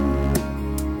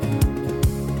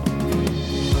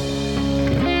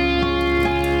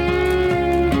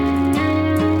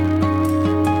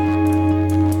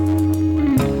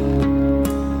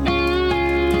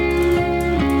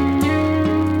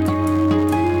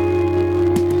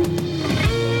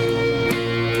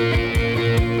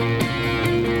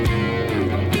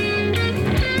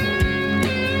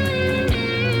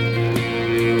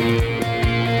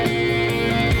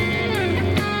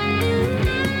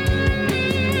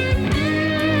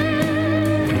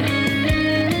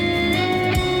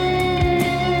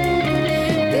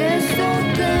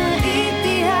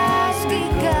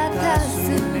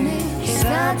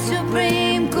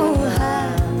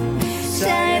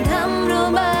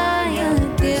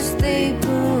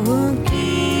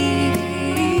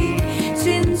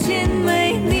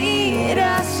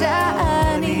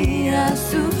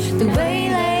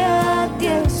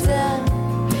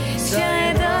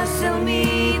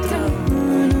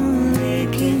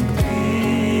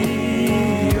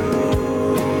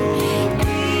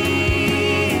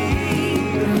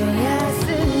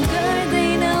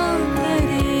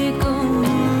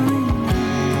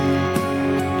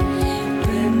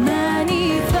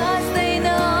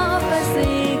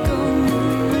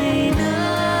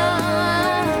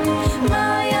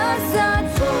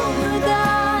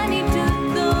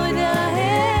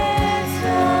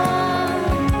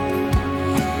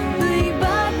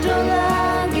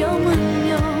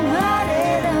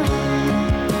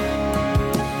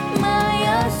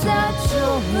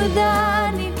हुँदा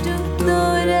नि डुब्दो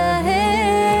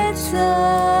रहेछ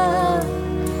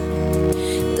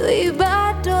दुई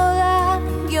बाटो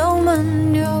लाग्यो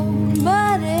मन्यो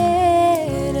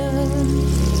मरेर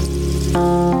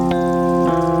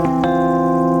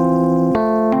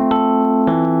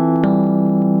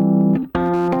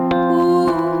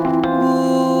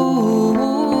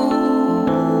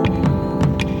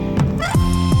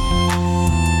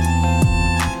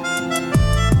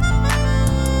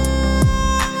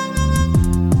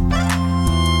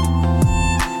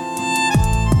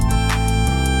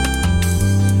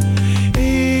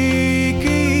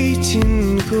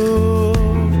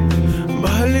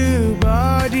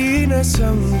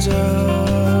सम्झ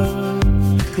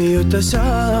यो त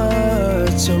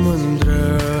सात समुद्र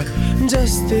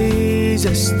जस्तै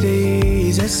जस्तै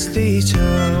जस्तै छ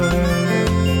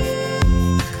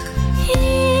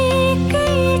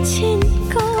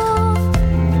एकैछिनको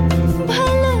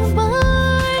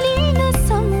भलबाडी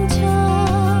नसम्झ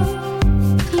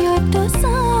यो त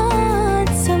सात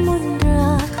समुद्र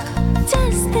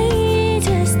जस्तै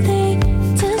जस्तै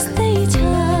जस्तै छ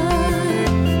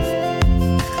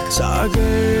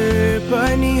सागर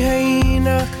पनि हैन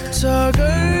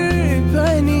सागर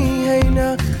पनि हैन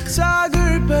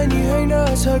सागर पनि हैन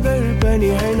सागर पनि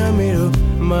हैन मेरो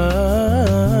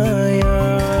माया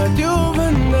त्यो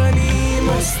भन्दा नि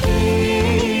मस्ती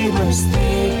मस्ती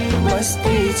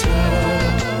मस्ती छ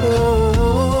ओ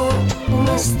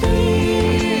मस्ती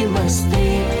मस्ती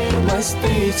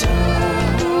मस्ती छ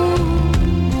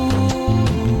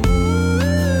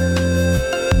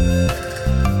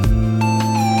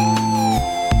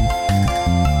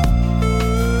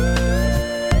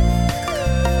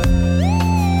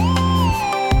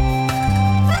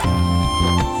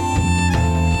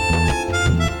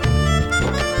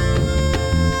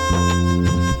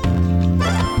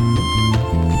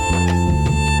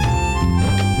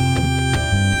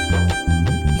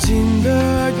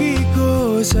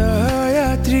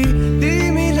सहयात्री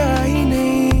तिमीलाई नै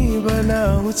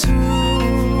बनाउँछु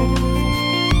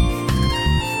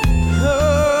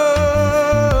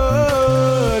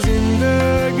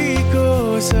जिन्दगीको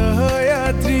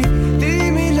सहयात्री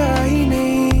तिमीलाई नै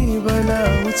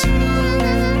बनाउँछु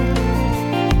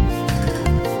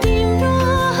तिम्रो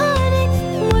हरेक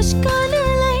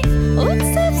मुस्कानलाई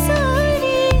उत्सव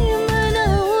सरी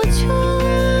मनाउँछु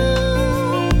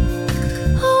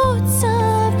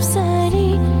उत्सव सरी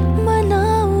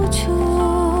मनाउँछु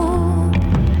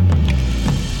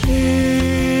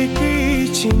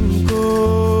एकैछिनको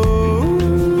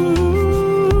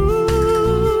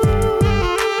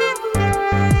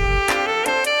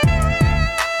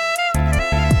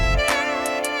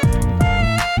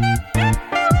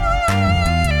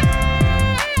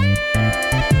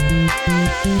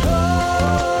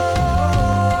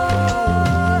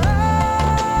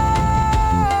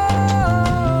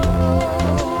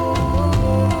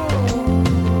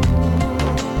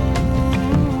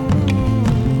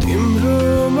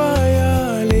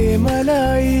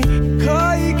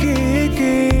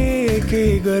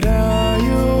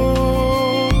गरायो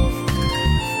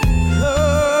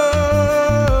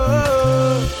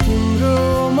तिम्रो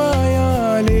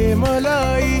मायाले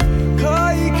मलाई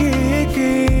खाइ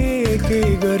के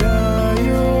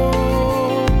गरायो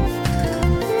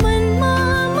मनमा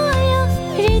माया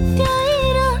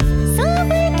रित्याएर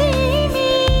सबै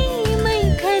तिमीमै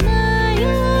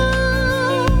खनायो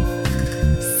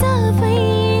सबै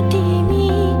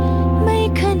तिमीमै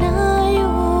खनायो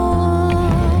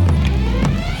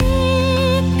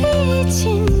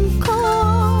एकैछिनको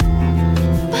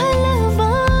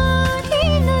भलबाडी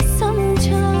नसम्झ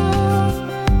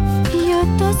यो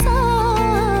त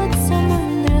सात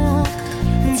समुद्र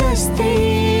जस्तै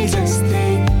जस्तै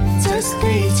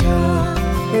जस्तै छ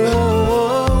ओ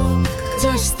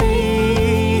जस्तै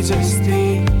जस्तै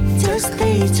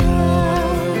जस्तै छ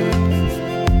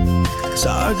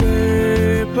सागर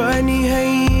पनि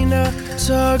हैन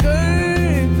सागर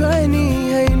पनि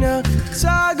हैन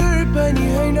सागर पनि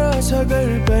हैन सागर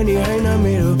पनि हैन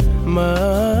मेरो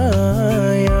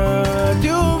माया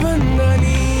त्यो भन्दा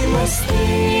नि मस्ती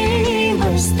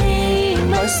मस्ती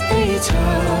मस्ती छ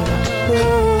ओ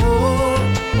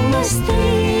मस्ती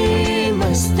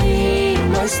मस्ती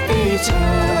मस्ती छ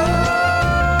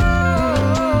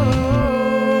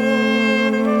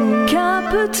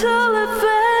Capital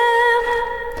FM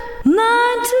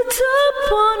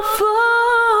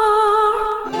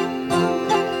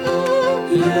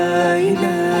 92.4 लाई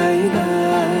लाई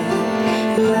लाई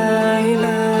लाई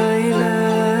लाई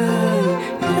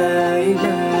लाई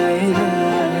लाई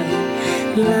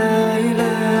लाई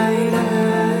लाई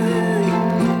लाई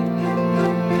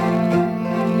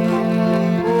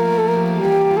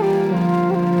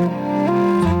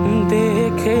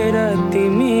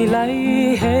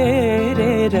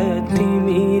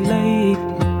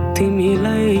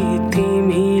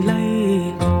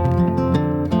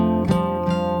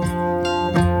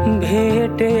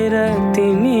भेटेर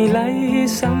तिमीलाई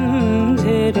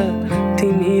सम्झेर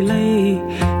तिमीलाई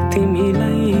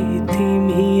तिमीलाई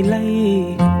तिमीलाई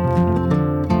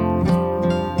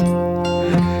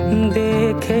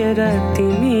देखेर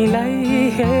तिमीलाई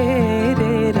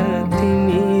हेरेर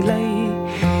तिमीलाई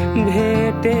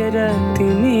भेटेर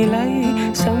तिमीलाई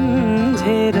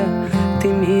सम्झेर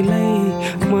तिमीलाई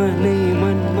मनै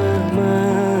मनमा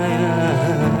माया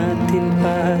तिन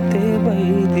पाते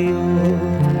भइदियो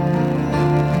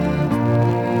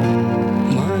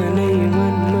मनै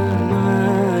मनमा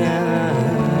माया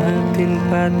तिन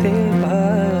पाते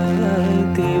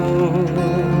भइदियो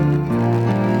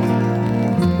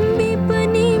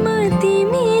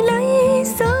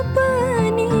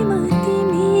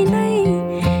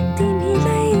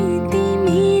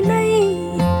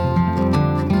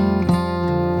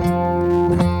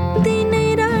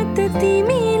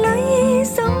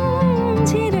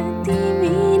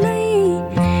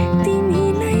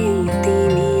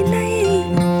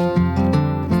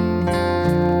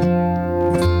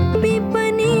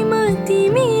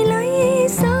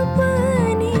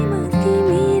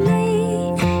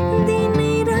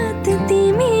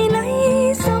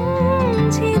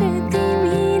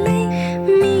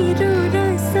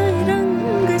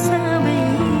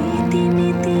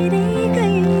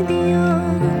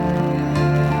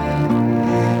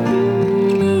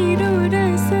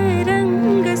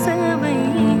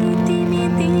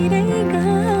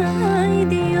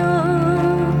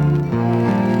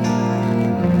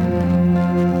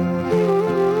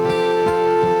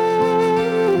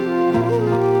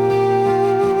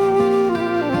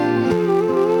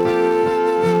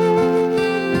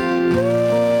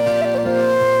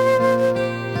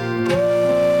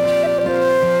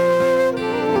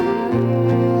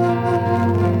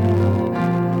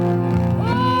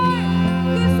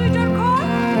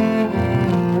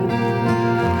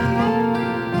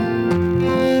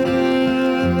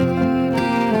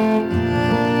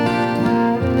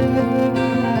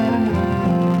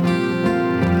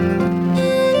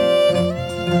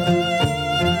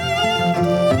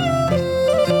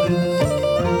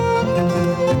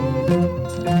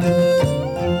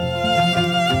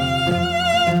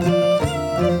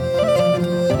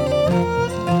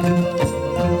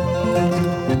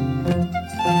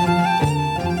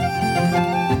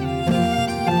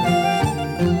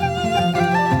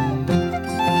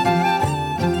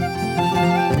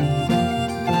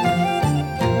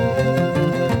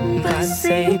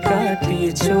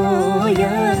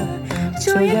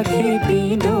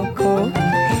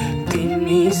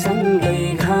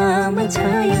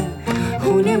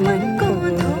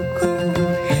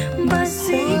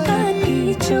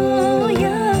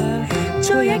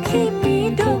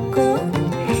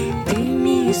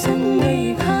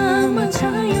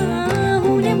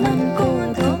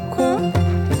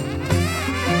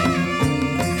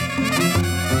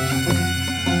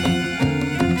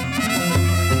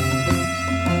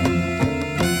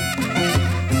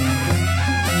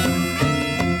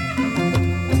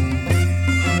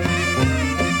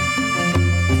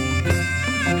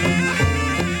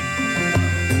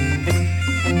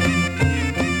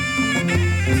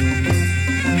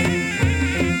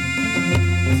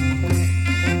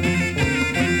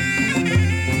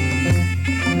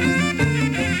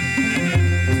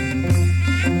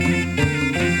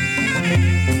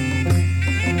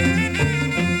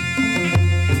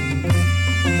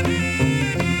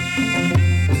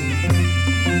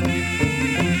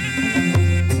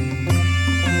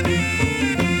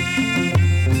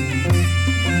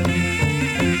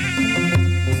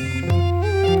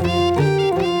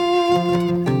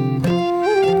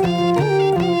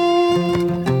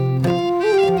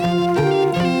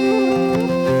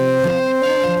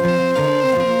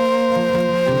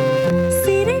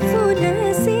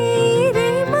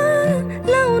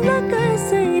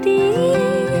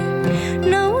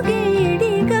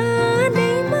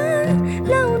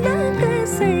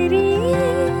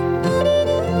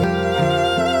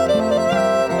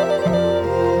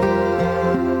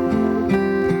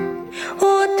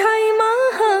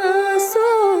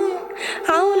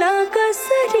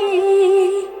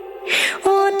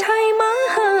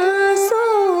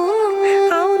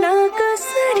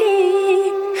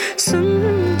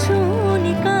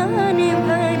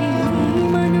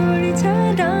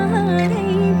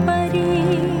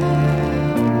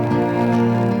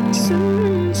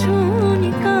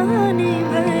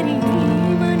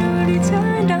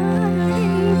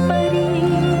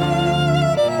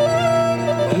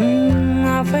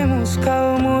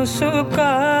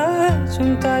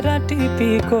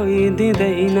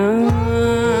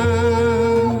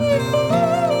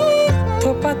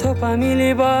थोपा थोपा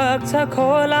कामिली बग्छ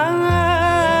खोला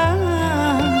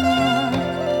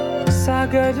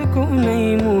सागर कुनै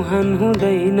मुहान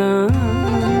हुँदैन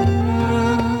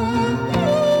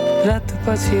रात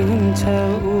पछि हुन्छ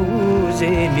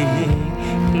उजेली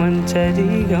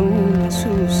मन्चरी गाउन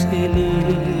सुसेली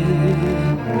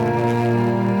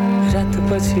रात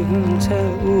पछि हुन्छ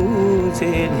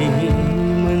उजेली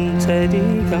मन्चरी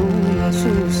गाउन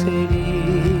सुसेली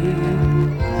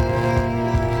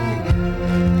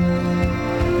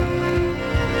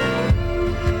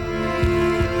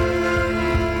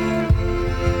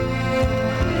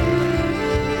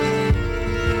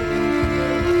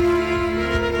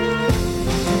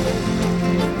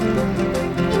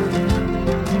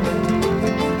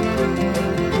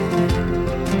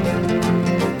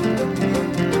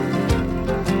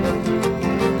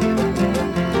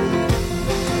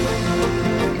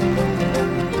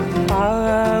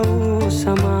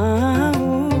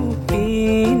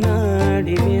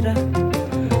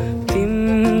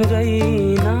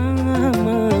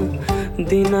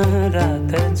दिन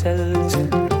रात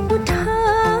चल्छ